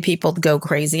security people go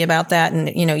crazy about that. And,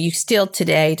 you still to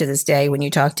this day, when you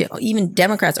talk to even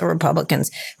Democrats or Republicans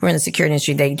who are in the security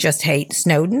industry, they just hate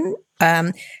Snowden.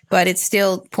 But it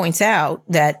still points out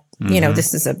that,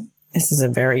 this is a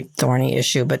very thorny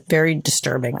issue, but very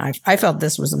disturbing. I felt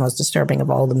this was the most disturbing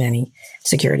of all the many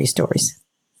security stories.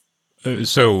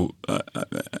 So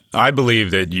I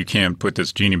believe that you can't put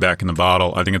this genie back in the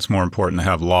bottle. I think it's more important to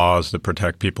have laws that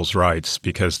protect people's rights,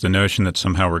 because the notion that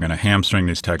somehow we're going to hamstring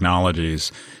these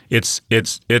technologies, it's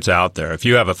out there. If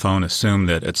you have a phone, assume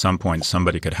that at some point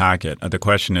somebody could hack it. The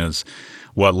question is,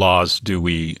 what laws do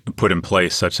we put in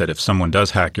place such that if someone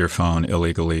does hack your phone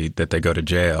illegally, that they go to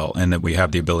jail, and that we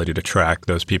have the ability to track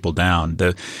those people down?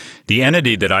 The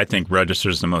entity that I think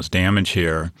registers the most damage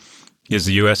here is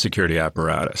the U.S. security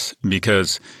apparatus,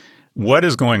 because what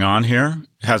is going on here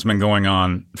has been going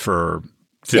on for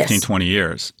 15, 20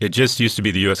 years. It just used to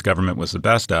be the U.S. government was the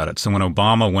best at it. So when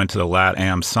Obama went to the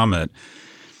LATAM summit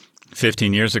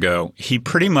 15 years ago, he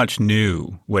pretty much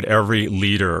knew what every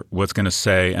leader was going to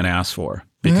say and ask for,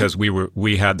 because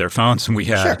we had their phones, and we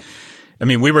had,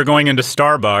 we were going into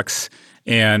Starbucks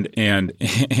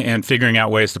and figuring out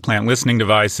ways to plant listening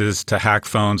devices to hack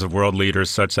phones of world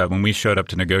leaders, such that when we showed up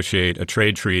to negotiate a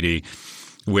trade treaty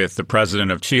with the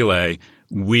president of Chile,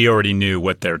 we already knew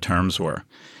what their terms were.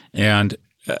 And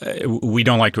we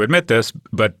don't like to admit this,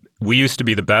 but we used to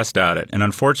be the best at it. And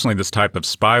unfortunately, this type of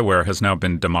spyware has now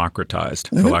been democratized,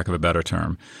 for lack of a better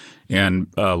term. And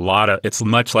it's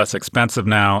much less expensive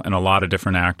now, and a lot of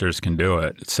different actors can do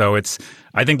it. So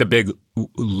I think the big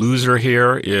loser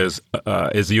here is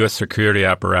the U.S. security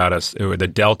apparatus. The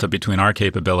delta between our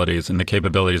capabilities and the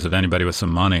capabilities of anybody with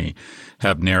some money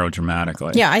have narrowed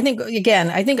dramatically. Yeah, I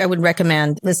think I would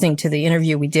recommend listening to the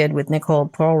interview we did with Nicole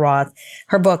Perlroth.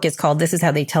 Her book is called "This Is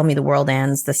How They Tell Me the World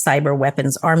Ends: The Cyber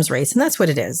Weapons Arms Race," and that's what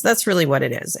it is. That's really what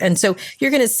it is. And so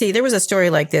you're going to see, there was a story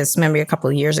like this, maybe a couple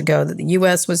of years ago, that the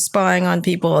U.S. was spying on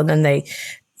people, and then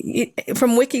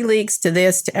from WikiLeaks to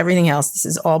this to everything else, this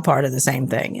is all part of the same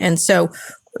thing. And so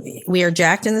we are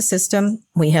jacked in the system.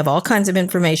 We have all kinds of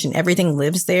information. Everything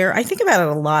lives there. I think about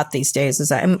it a lot these days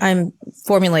as I'm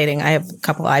formulating. I have a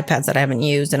couple of iPads that I haven't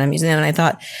used, and I'm using them.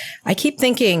 And I keep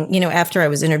thinking, after I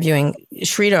was interviewing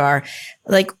Sridhar,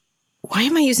 like, why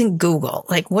am I using Google?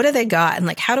 Like, what do they got? And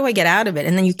like, how do I get out of it?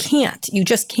 And then you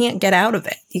just can't get out of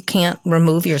it. You can't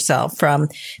remove yourself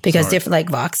because different, like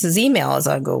Vox's email is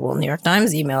on Google, New York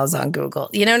Times email is on Google.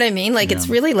 You know what I mean? Like, It's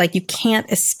really like you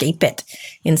can't escape it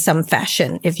in some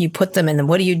fashion if you put them in. Then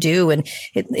what do you do? And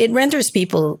it renders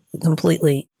people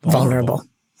completely vulnerable.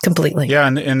 Completely. Yeah,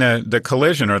 and the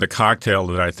collision, or the cocktail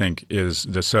that I think is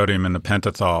the sodium and the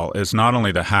pentothal, is not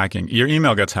only the hacking. Your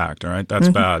email gets hacked, all right? That's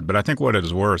bad. But I think what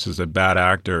is worse is that bad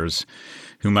actors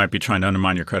who might be trying to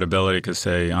undermine your credibility because,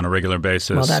 say, on a regular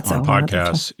basis on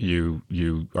podcasts,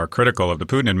 you are critical of the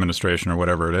Putin administration or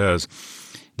whatever it is,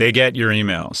 they get your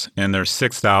emails, and there's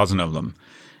 6,000 of them,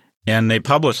 and they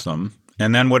publish them.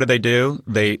 And then what do?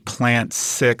 They plant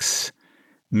 6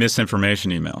 misinformation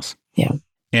emails. Yeah.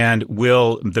 And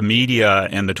will the media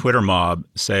and the Twitter mob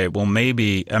say, well,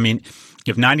 maybe,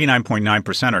 if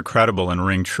 99.9% are credible and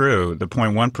ring true, the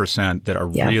 0.1% that are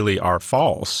really are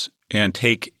false, and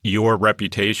take your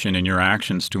reputation and your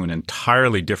actions to an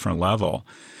entirely different level,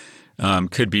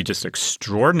 could be just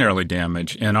extraordinarily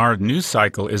damaged. And our news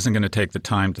cycle isn't going to take the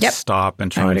time to stop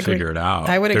and try to figure it out.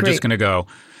 I would agree. They're just going to go,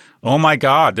 oh my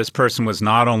God, this person was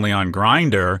not only on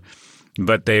Grindr,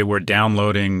 but they were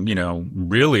downloading,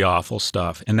 really awful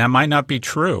stuff. And that might not be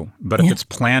true. But if it's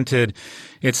planted,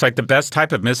 it's like the best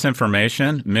type of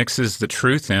misinformation mixes the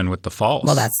truth in with the false.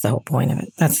 Well, that's the whole point of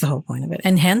it.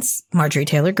 And hence, Marjorie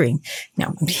Taylor Greene.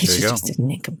 No, she's just a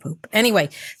nincompoop. Anyway,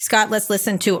 Scott, let's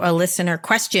listen to a listener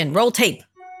question. Roll tape.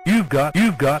 You've got.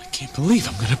 I can't believe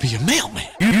I'm going to be a mailman.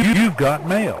 You've got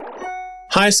mail.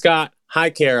 Hi, Scott. Hi,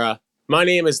 Kara. My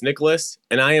name is Nicholas,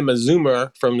 and I am a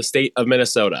Zoomer from the state of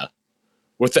Minnesota.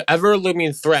 With the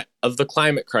ever-looming threat of the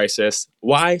climate crisis,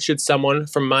 why should someone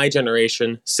from my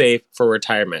generation save for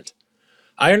retirement?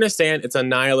 I understand it's a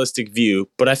nihilistic view,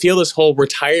 but I feel this whole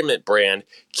retirement brand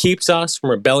keeps us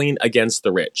from rebelling against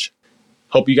the rich.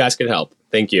 Hope you guys can help.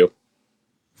 Thank you.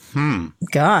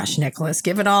 Gosh, Nicholas,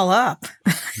 give it all up.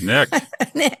 Nick.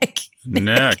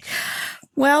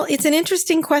 Well, it's an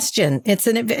interesting question. It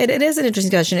is an interesting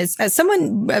question. It's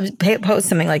someone posed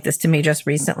something like this to me just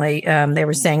recently. They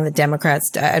were saying the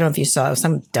Democrats, I don't know if you saw,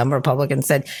 some dumb Republican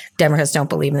said Democrats don't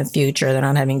believe in the future. They're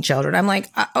not having children. I'm like,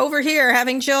 over here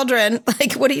having children.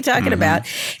 Like, what are you talking about?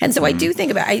 And so I do think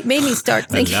about it. Made me start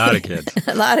thinking. A lot of kids.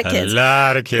 A lot of kids. A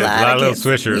lot of kids. A lot of little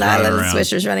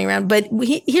swishers running around. But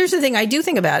here's the thing. I do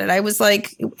think about it. I was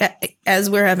like, as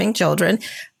we're having children,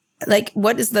 like,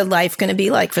 what is the life going to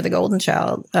be like for the golden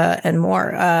child and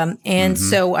more? And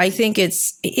so I think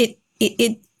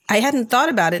I hadn't thought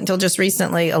about it until just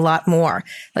recently a lot more.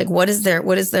 Like, what is their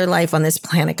life on this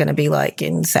planet going to be like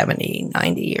in 70,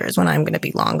 90 years when I'm going to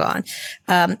be long gone?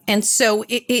 And so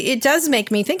it does make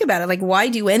me think about it. Like, why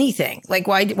do anything? Like,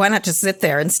 why not just sit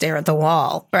there and stare at the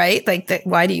wall? Right. Like,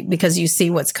 because you see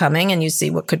what's coming and you see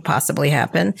what could possibly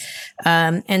happen.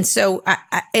 And so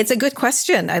it's a good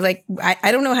question. I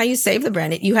don't know how you save the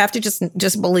brand. You have to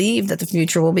just believe that the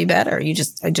future will be better.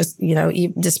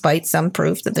 Despite some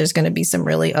proof that there's going to be some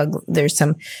really there's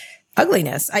some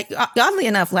ugliness. Oddly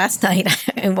enough, last night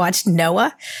I watched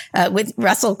Noah with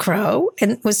Russell Crowe,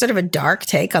 and it was sort of a dark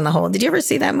take on the whole. Did you ever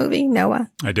see that movie, Noah?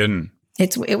 I didn't.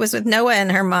 It was with Noah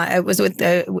and Hermione.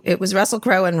 It was Russell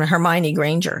Crowe and Hermione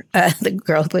Granger,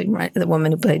 the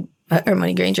woman who played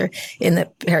Hermione Granger in the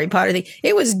Harry Potter thing.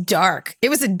 It was dark. It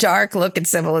was a dark look at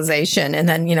civilization. And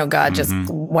then, God just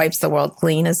wipes the world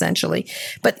clean, essentially.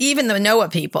 But even the Noah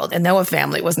people, the Noah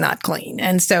family was not clean.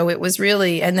 And so it was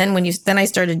really, and then then I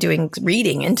started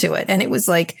reading into it, and it was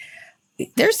like,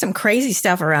 there's some crazy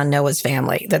stuff around Noah's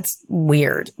family that's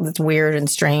weird. That's weird and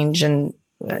strange. And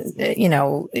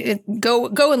go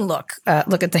and look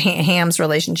at the Ham's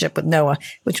relationship with Noah,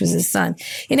 which was his son.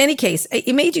 In any case,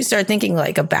 it made you start thinking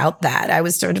like about that. I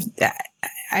was sort of,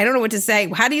 I don't know what to say.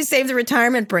 How do you save the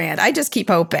retirement brand? I just keep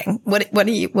hoping. What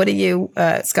do you,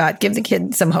 Scott? Give the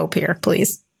kid some hope here,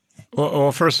 please.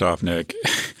 Well, first off, Nick,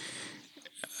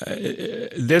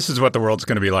 this is what the world's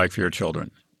going to be like for your children.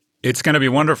 It's going to be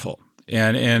wonderful.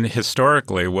 And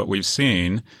historically, what we've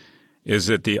seen is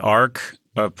that the arc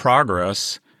of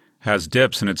progress has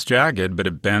dips and it's jagged, but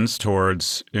it bends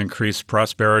towards increased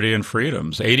prosperity and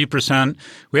freedoms. We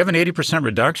have an 80%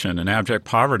 reduction in abject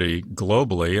poverty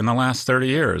globally in the last 30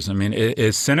 years. I mean,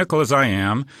 as cynical as I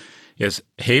am, as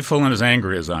hateful and as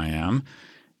angry as I am,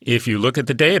 if you look at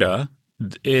the data,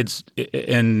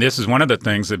 and this is one of the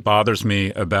things that bothers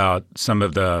me about some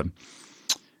of the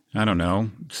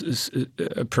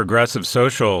progressive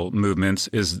social movements,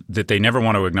 is that they never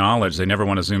want to acknowledge, they never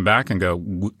want to zoom back and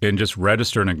go and just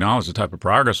register and acknowledge the type of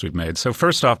progress we've made. So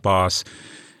first off, boss,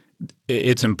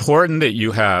 it's important that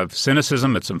you have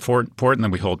cynicism. It's important that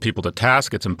we hold people to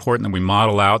task. It's important that we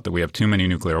model out that we have too many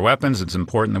nuclear weapons. It's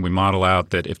important that we model out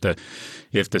that if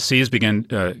the seas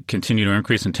continue to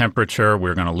increase in temperature,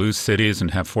 we're going to lose cities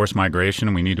and have forced migration,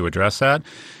 and we need to address that.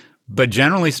 But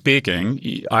generally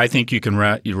speaking, I think you can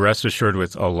rest assured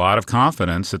with a lot of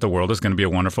confidence that the world is going to be a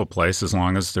wonderful place as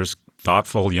long as there's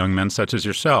thoughtful young men such as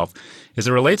yourself. As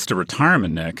it relates to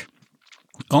retirement, Nick,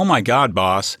 oh my God,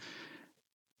 boss,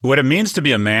 what it means to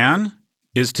be a man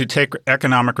is to take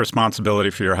economic responsibility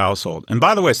for your household. And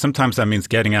by the way, sometimes that means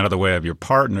getting out of the way of your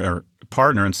partner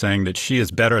and saying that she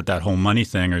is better at that whole money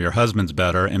thing or your husband's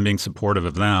better, and being supportive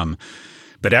of them.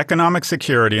 But economic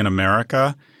security in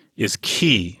America is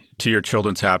key to your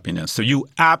children's happiness. So you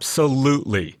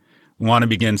absolutely want to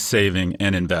begin saving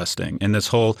and investing. And this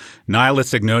whole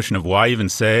nihilistic notion of why even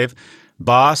save,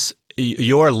 boss,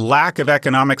 your lack of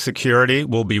economic security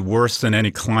will be worse than any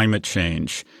climate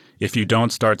change if you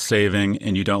don't start saving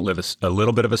and you don't live a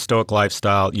little bit of a stoic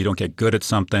lifestyle, you don't get good at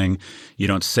something, you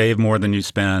don't save more than you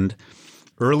spend.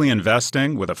 Early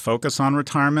investing with a focus on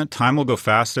retirement, time will go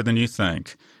faster than you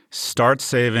think. Start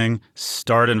saving,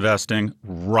 start investing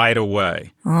right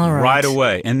away. All right. Right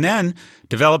away. And then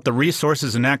develop the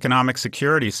resources and economic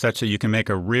security such that you can make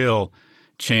a real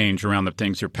change around the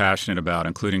things you're passionate about,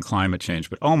 including climate change.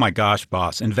 But oh my gosh,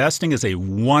 boss, investing is a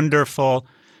wonderful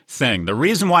thing. The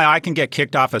reason why I can get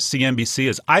kicked off of CNBC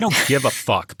is I don't give a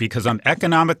fuck, because I'm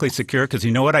economically secure. Because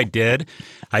you know what I did?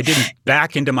 I didn't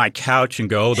back into my couch and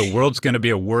go, oh, the world's going to be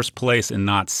a worse place, and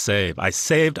not save. I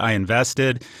saved, I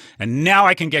invested, and now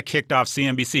I can get kicked off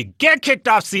CNBC. Get kicked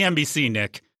off CNBC,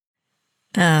 Nick.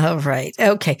 Oh, right.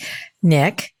 Okay.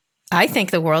 Nick, I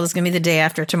think the world is going to be the day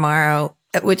after tomorrow,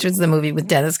 which was the movie with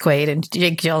Dennis Quaid and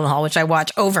Jake Gyllenhaal, which I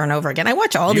watch over and over again. I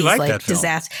watch all these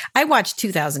disasters. I watched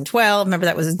 2012. Remember,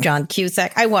 that was John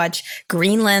Cusack. I watch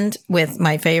Greenland with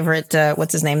my favorite,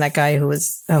 what's his name? That guy who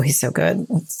was, he's so good.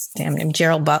 What's his damn name?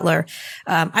 Gerald Butler.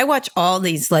 I watch all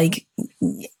these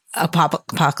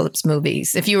apocalypse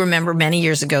movies. If you remember many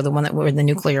years ago, the one where the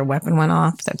nuclear weapon went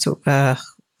off,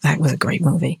 that was a great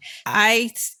movie.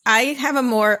 I have a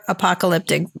more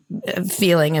apocalyptic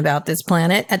feeling about this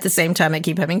planet. At the same time, I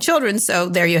keep having children. So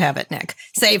there you have it, Nick.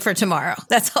 Save for tomorrow.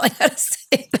 That's all I got to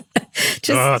say.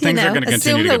 Just, things are going to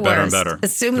continue to get better and better.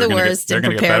 Assume the worst and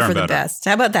prepare for the best.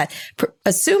 How about that?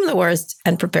 Assume the worst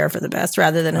and prepare for the best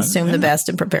rather than assume the best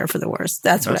and prepare for the worst.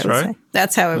 That's what I would say.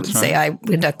 That's how I would say I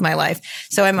conduct my life.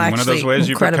 So I'm actually one of those ways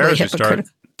incredibly you prepare is hypocritical. You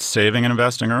start saving and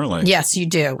investing early. Yes, you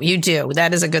do. You do.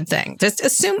 That is a good thing. Just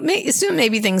assume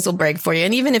maybe things will break for you.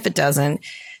 And even if it doesn't,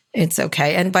 it's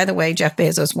okay. And by the way, Jeff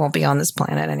Bezos won't be on this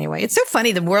planet anyway. It's so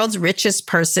funny. The world's richest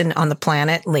person on the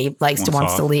planet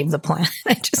wants to leave the planet.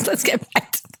 Let's get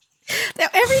back to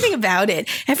everything about it.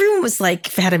 Everyone was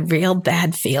like, had a real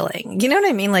bad feeling. You know what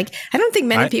I mean? Like, I don't think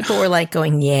many people were like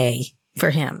going, yay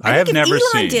for him. I have never if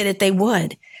Elon seen did it, they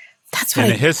would. That's what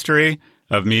in the history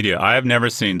of media, I have never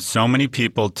seen so many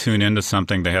people tune into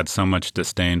something they had so much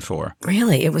disdain for.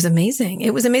 Really? It was amazing.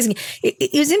 It was amazing.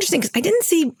 It was interesting because I didn't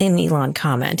see an Elon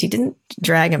comment. He didn't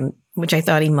drag him, which I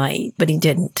thought he might, but he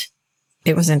didn't.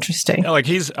 It was interesting. Like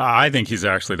I think he's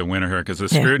actually the winner here because the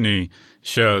scrutiny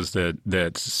shows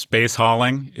that space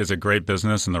hauling is a great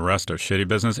business and the rest are shitty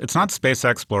business. It's not space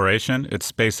exploration; it's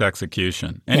space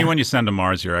execution. Anyone you send to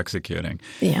Mars, you're executing.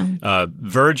 Yeah.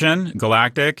 Virgin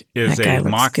Galactic is a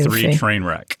Mach 3 train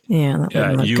wreck. Yeah.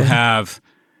 That you good. have.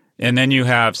 And then you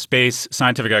have space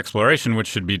scientific exploration, which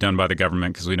should be done by the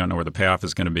government because we don't know where the payoff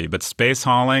is going to be. But space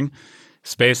hauling,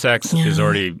 SpaceX is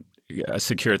already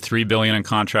secured $3 billion in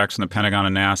contracts from the Pentagon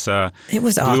and NASA. It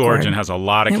was Blue awkward. Origin has a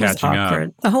lot of catching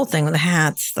up. The whole thing with the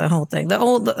hats, the whole thing. The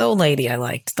old lady I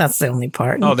liked. That's the only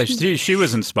part. Oh, she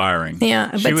was inspiring.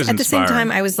 Yeah, but at the same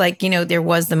time, I was like, there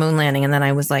was the moon landing, and then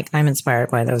I was like, I'm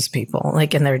inspired by those people.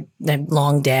 Like, and they're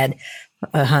long dead.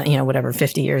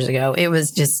 50 years ago. It was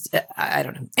just, I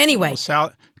don't know. Anyway.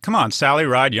 Well, come on, Sally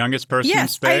Ride, youngest person in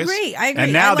space. I agree.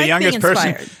 And now the youngest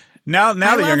person. Now the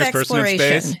youngest person in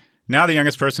exploration. space. Now the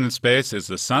youngest person in space is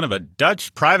the son of a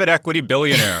Dutch private equity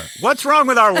billionaire. What's wrong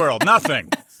with our world? Nothing.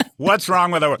 What's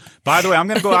wrong with our world? By the way, I'm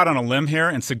going to go out on a limb here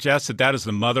and suggest that is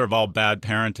the mother of all bad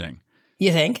parenting.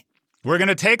 You think? We're going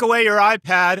to take away your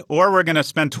iPad, or we're going to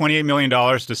spend $28 million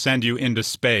to send you into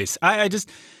space. I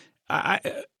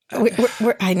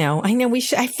know. We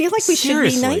should. I feel like we should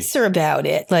be nicer about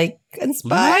it, like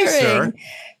inspiring. Nicer?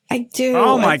 I do.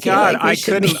 Oh my God! Like I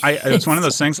couldn't. It's one of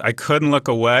those things I couldn't look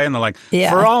away. And they're like,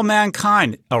 for all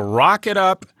mankind, a rocket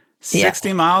up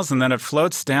 60 miles and then it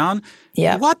floats down.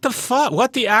 Yeah. What the fuck?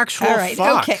 What the actual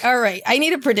fuck? Okay. All right. I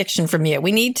need a prediction from you.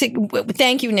 We need to.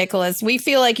 Thank you, Nicholas. We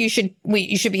feel like you should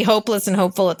be hopeless and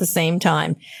hopeful at the same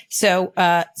time. So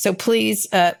please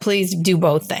do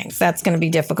both things. That's going to be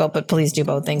difficult, but please do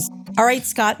both things. All right,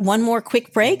 Scott. One more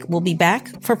quick break. We'll be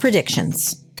back for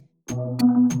predictions.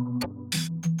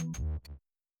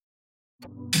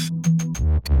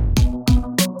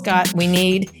 Scott, we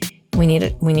need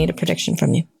a prediction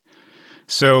from you.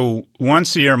 So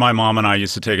once a year, my mom and I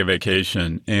used to take a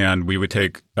vacation, and we would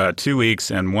take 2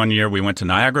 weeks. And one year we went to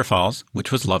Niagara Falls,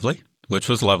 which was lovely. That's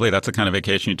the kind of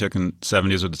vacation you took in the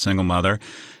 70s with a single mother.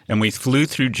 And we flew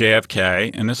through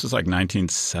JFK, and this was like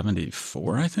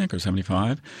 1974, I think, or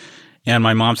 75. And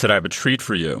my mom said, I have a treat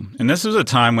for you. And this was a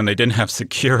time when they didn't have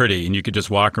security, and you could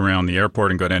just walk around the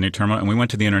airport and go to any terminal. And we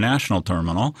went to the international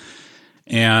terminal,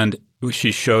 and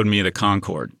she showed me the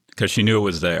Concorde because she knew it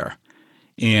was there.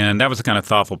 And that was the kind of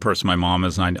thoughtful person my mom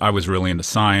is. And I was really into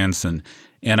science. And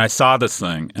I saw this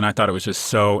thing, and I thought it was just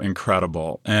so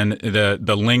incredible. And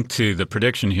the link to the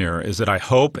prediction here is that I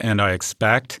hope and I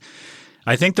expect –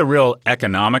 I think the real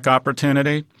economic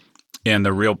opportunity and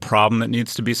the real problem that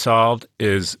needs to be solved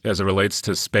is, as it relates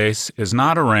to space, is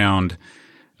not around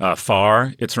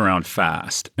far. It's around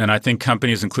fast. And I think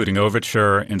companies, including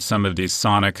Overture and some of these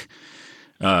sonic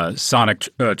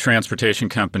transportation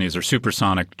companies or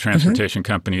supersonic transportation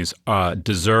companies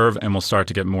deserve and will start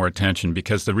to get more attention,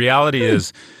 because the reality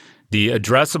is the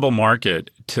addressable market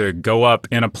to go up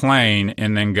in a plane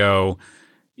and then go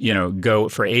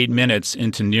for 8 minutes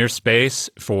into near space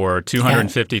for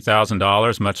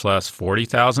 $250,000, much less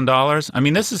 $40,000. I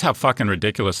mean, this is how fucking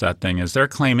ridiculous that thing is. They're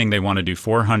claiming they want to do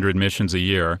 400 missions a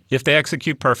year if they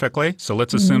execute perfectly. So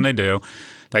let's assume they do.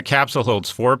 That capsule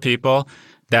holds 4 people.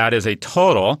 That is a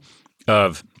total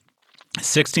of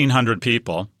 1,600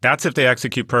 people. That's if they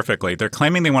execute perfectly. They're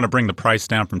claiming they want to bring the price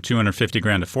down from $250,000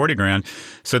 to $40,000.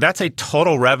 So that's a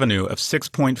total revenue of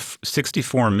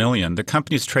 $6.64 million. The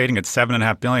company's trading at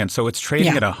 $7.5 billion. So it's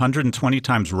trading at 120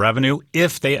 times revenue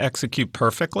if they execute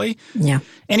perfectly. Yeah.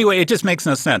 Anyway, it just makes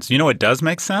no sense. You know what does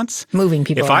make sense? Moving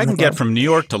people. If I can get from New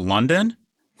York to London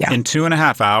in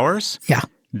 2.5 hours,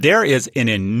 there is an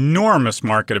enormous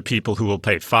market of people who will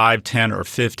pay $5,000, $10,000, or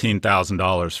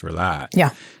 $15,000 for that.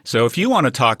 Yeah. So if you want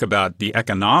to talk about the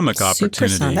economic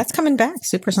opportunity, that's coming back.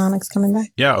 Supersonic's coming back.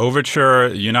 Yeah,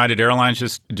 Overture, United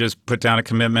Airlines just put down a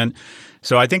commitment.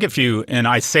 So I think and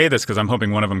I say this because I'm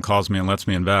hoping one of them calls me and lets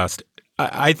me invest.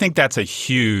 I think that's a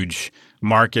huge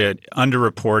market,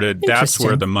 underreported. That's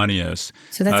where the money is.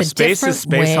 So that's a different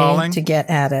way hauling. To get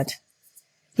at it.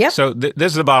 Yep. So this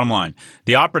is the bottom line.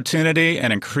 The opportunity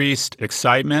and increased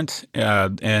excitement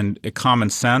and common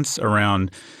sense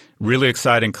around really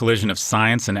exciting collision of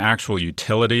science and actual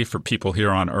utility for people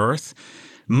here on Earth.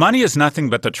 Money is nothing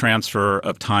but the transfer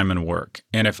of time and work.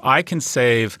 And if I can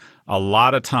save a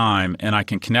lot of time and I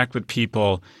can connect with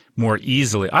people more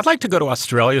easily, I'd like to go to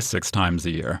Australia 6 times a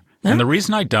year. And the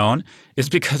reason I don't is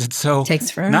because it's so... Takes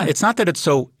forever. It's not that it's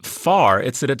so far.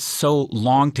 It's that it's so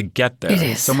long to get there. It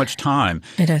is. So much time.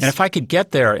 It is. And if I could get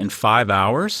there in 5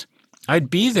 hours, I'd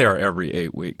be there every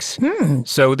 8 weeks.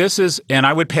 So this is... And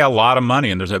I would pay a lot of money,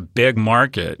 and there's a big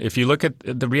market. If you look at...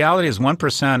 The reality is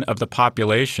 1% of the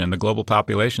population, the global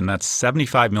population, that's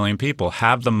 75 million people,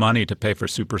 have the money to pay for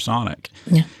supersonic.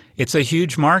 Yeah. It's a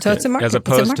huge market, so it's a market. As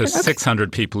opposed to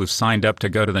 600 people who've signed up to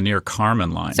go to the near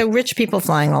Kármán line. So rich people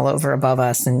flying all over above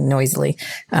us and noisily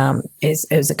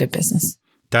is a good business.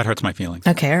 That hurts my feelings.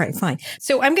 Okay, all right, fine.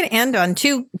 So I'm going to end on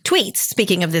 2 tweets.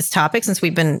 Speaking of this topic, since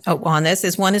we've been on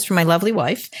this, one is from my lovely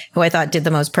wife, who I thought did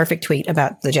the most perfect tweet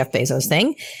about the Jeff Bezos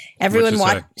thing.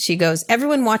 She goes,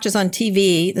 everyone watches on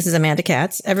TV. This is Amanda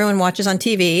Katz. Everyone watches on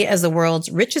TV as the world's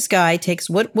richest guy takes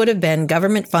what would have been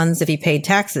government funds if he paid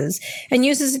taxes and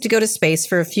uses it to go to space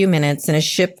for a few minutes in a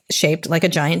ship shaped like a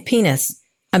giant penis.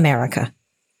 America.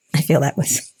 I feel that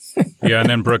was... Yeah, and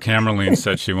then Brooke Hammerling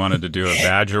said she wanted to do a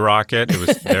Badger rocket. It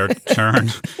was their turn.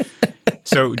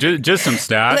 So just some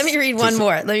stats. Let me read one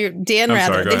more. Dan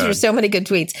Rather. These were so many good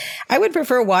tweets. I would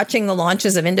prefer watching the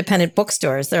launches of independent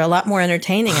bookstores. They're a lot more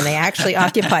entertaining and they actually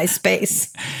occupy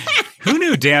space. Who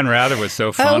knew Dan Rather was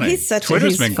so funny? Oh, he's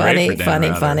Twitter's been funny, great for Dan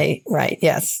Rather. funny. Right,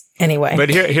 yes. Anyway. But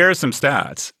here are some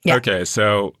stats. Yeah. Okay,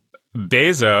 so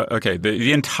Bezos,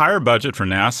 the entire budget for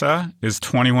NASA is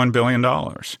 $21 billion.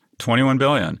 $21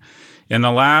 billion. In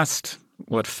the last,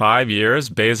 5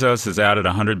 years, Bezos has added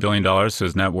 $100 billion to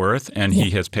his net worth, and he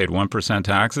has paid 1%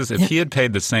 taxes. If he had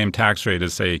paid the same tax rate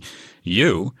as, say,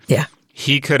 you,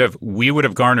 we would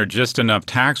have garnered just enough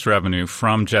tax revenue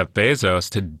from Jeff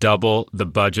Bezos to double the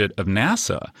budget of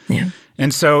NASA. Yeah.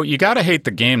 And so you got to hate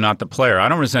the game, not the player. I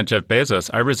don't resent Jeff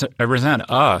Bezos. I resent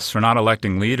us for not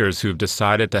electing leaders who've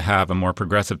decided to have a more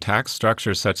progressive tax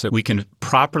structure such that we can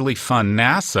properly fund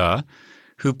NASA,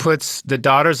 who puts the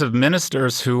daughters of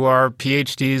ministers who are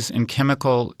PhDs in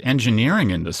chemical engineering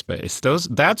into space.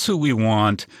 That's who we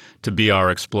want to be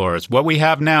our explorers. What we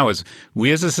have now is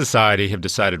we as a society have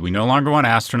decided we no longer want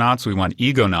astronauts, we want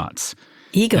egonauts.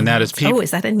 Egonauts. And that is people. Oh, is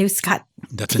that a new Scott?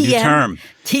 That's a new term.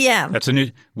 TM. That's a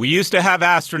new. We used to have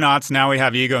astronauts, now we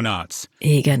have egonauts.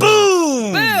 Egonauts.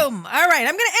 Boom! Boom! All right,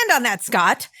 I'm going to end on that,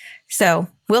 Scott. So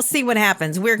we'll see what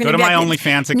happens. We're going to go to my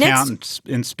OnlyFans account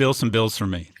and spill some bills for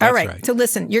me. That's all right. So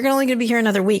listen, you're only going to be here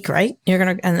another week, right?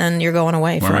 And then you're going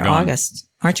away for August.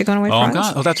 Aren't you going away for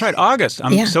August? Oh, that's right. August.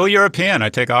 I'm so European. I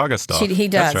take August off. He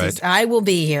does. That's right. I will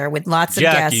be here with lots of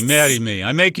guests. Jackie, marry me.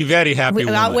 I make you very happy.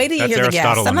 I'll wait till you hear the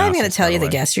guests. I'm not even going to tell you the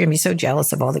guests. You're going to be so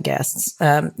jealous of all the guests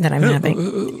that I'm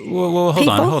having. Well,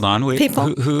 hold on. Wait, people.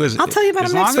 Who is it? I'll tell you about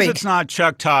him next week. As long as it's not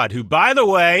Chuck Todd, who, by the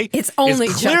way, it's only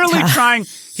is clearly trying.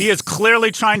 He is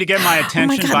clearly trying to get my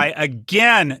attention by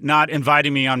again not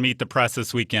inviting me on Meet the Press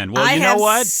this weekend. Well, you know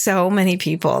what? So many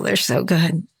people. They're so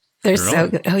good. They're so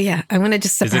good. Oh, yeah. I'm going to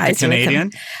just surprise you. Is it the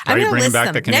Canadian? Are you bringing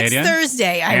back the Canadian? Next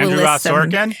Thursday, I will list them.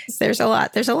 Sorkin? There's a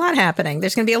lot happening.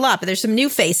 There's going to be a lot, but there's some new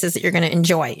faces that you're going to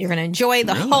enjoy. You're going to enjoy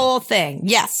the whole thing.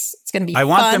 Yes. It's going to be fun. I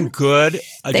want them good,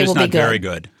 just not very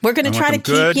good. We're going to try to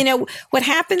keep, what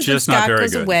happens when Scott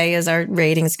goes away is our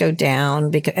ratings go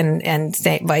down and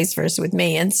vice versa with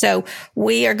me. And so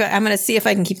I'm going to see if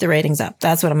I can keep the ratings up.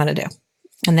 That's what I'm going to do.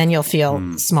 And then you'll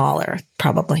feel smaller,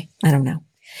 probably. I don't know.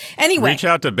 Anyway. Reach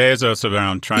out to Bezos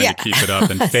around trying to keep it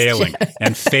up and failing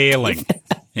and failing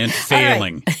and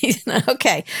failing. Right.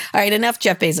 Okay. All right. Enough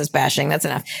Jeff Bezos bashing. That's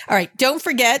enough. All right. Don't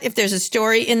forget, if there's a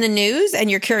story in the news and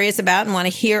you're curious about and want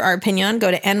to hear our opinion on, go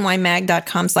to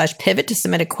nymag.com/pivot to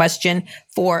submit a question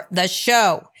for the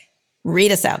show.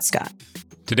 Read us out, Scott.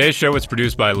 Today's show was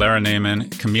produced by Lara Naiman,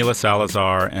 Camila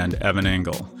Salazar, and Evan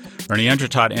Engel. Ernie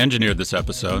Engertot engineered this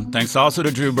episode. Thanks also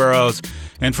to Drew Burrows.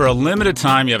 And for a limited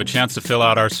time, you have a chance to fill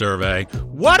out our survey.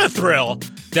 What a thrill!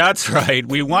 That's right.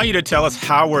 We want you to tell us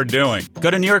how we're doing.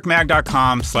 Go to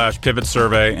newyorkmag.com/pivot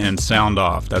survey and sound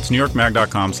off. That's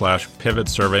newyorkmag.com/pivot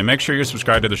survey. Make sure you're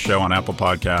subscribed to the show on Apple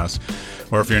Podcasts.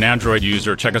 Or if you're an Android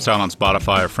user, check us out on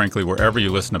Spotify or frankly, wherever you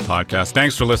listen to podcasts.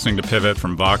 Thanks for listening to Pivot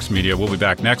from Vox Media. We'll be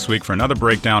back next week for another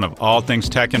breakdown of all things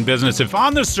tech and business. If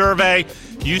on the survey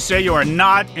you say you are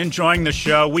not enjoying the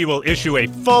show, we will issue a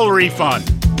full refund.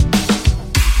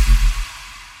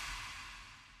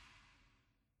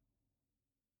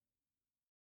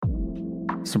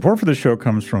 Support for the show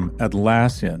comes from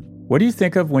Atlassian. What do you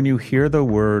think of when you hear the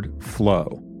word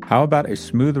flow? How about a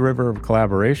smooth river of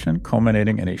collaboration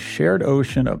culminating in a shared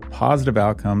ocean of positive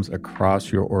outcomes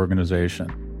across your organization?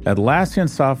 Atlassian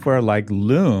software like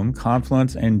Loom,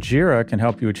 Confluence, and Jira can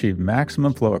help you achieve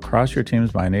maximum flow across your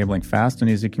teams by enabling fast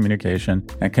and easy communication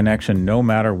and connection no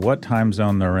matter what time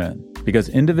zone they're in. Because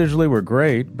individually we're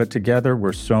great, but together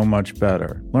we're so much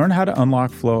better. Learn how to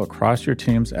unlock flow across your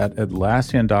teams at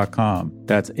Atlassian.com.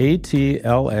 That's Atlassian.com.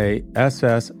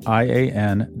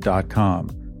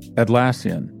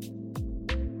 Atlassian.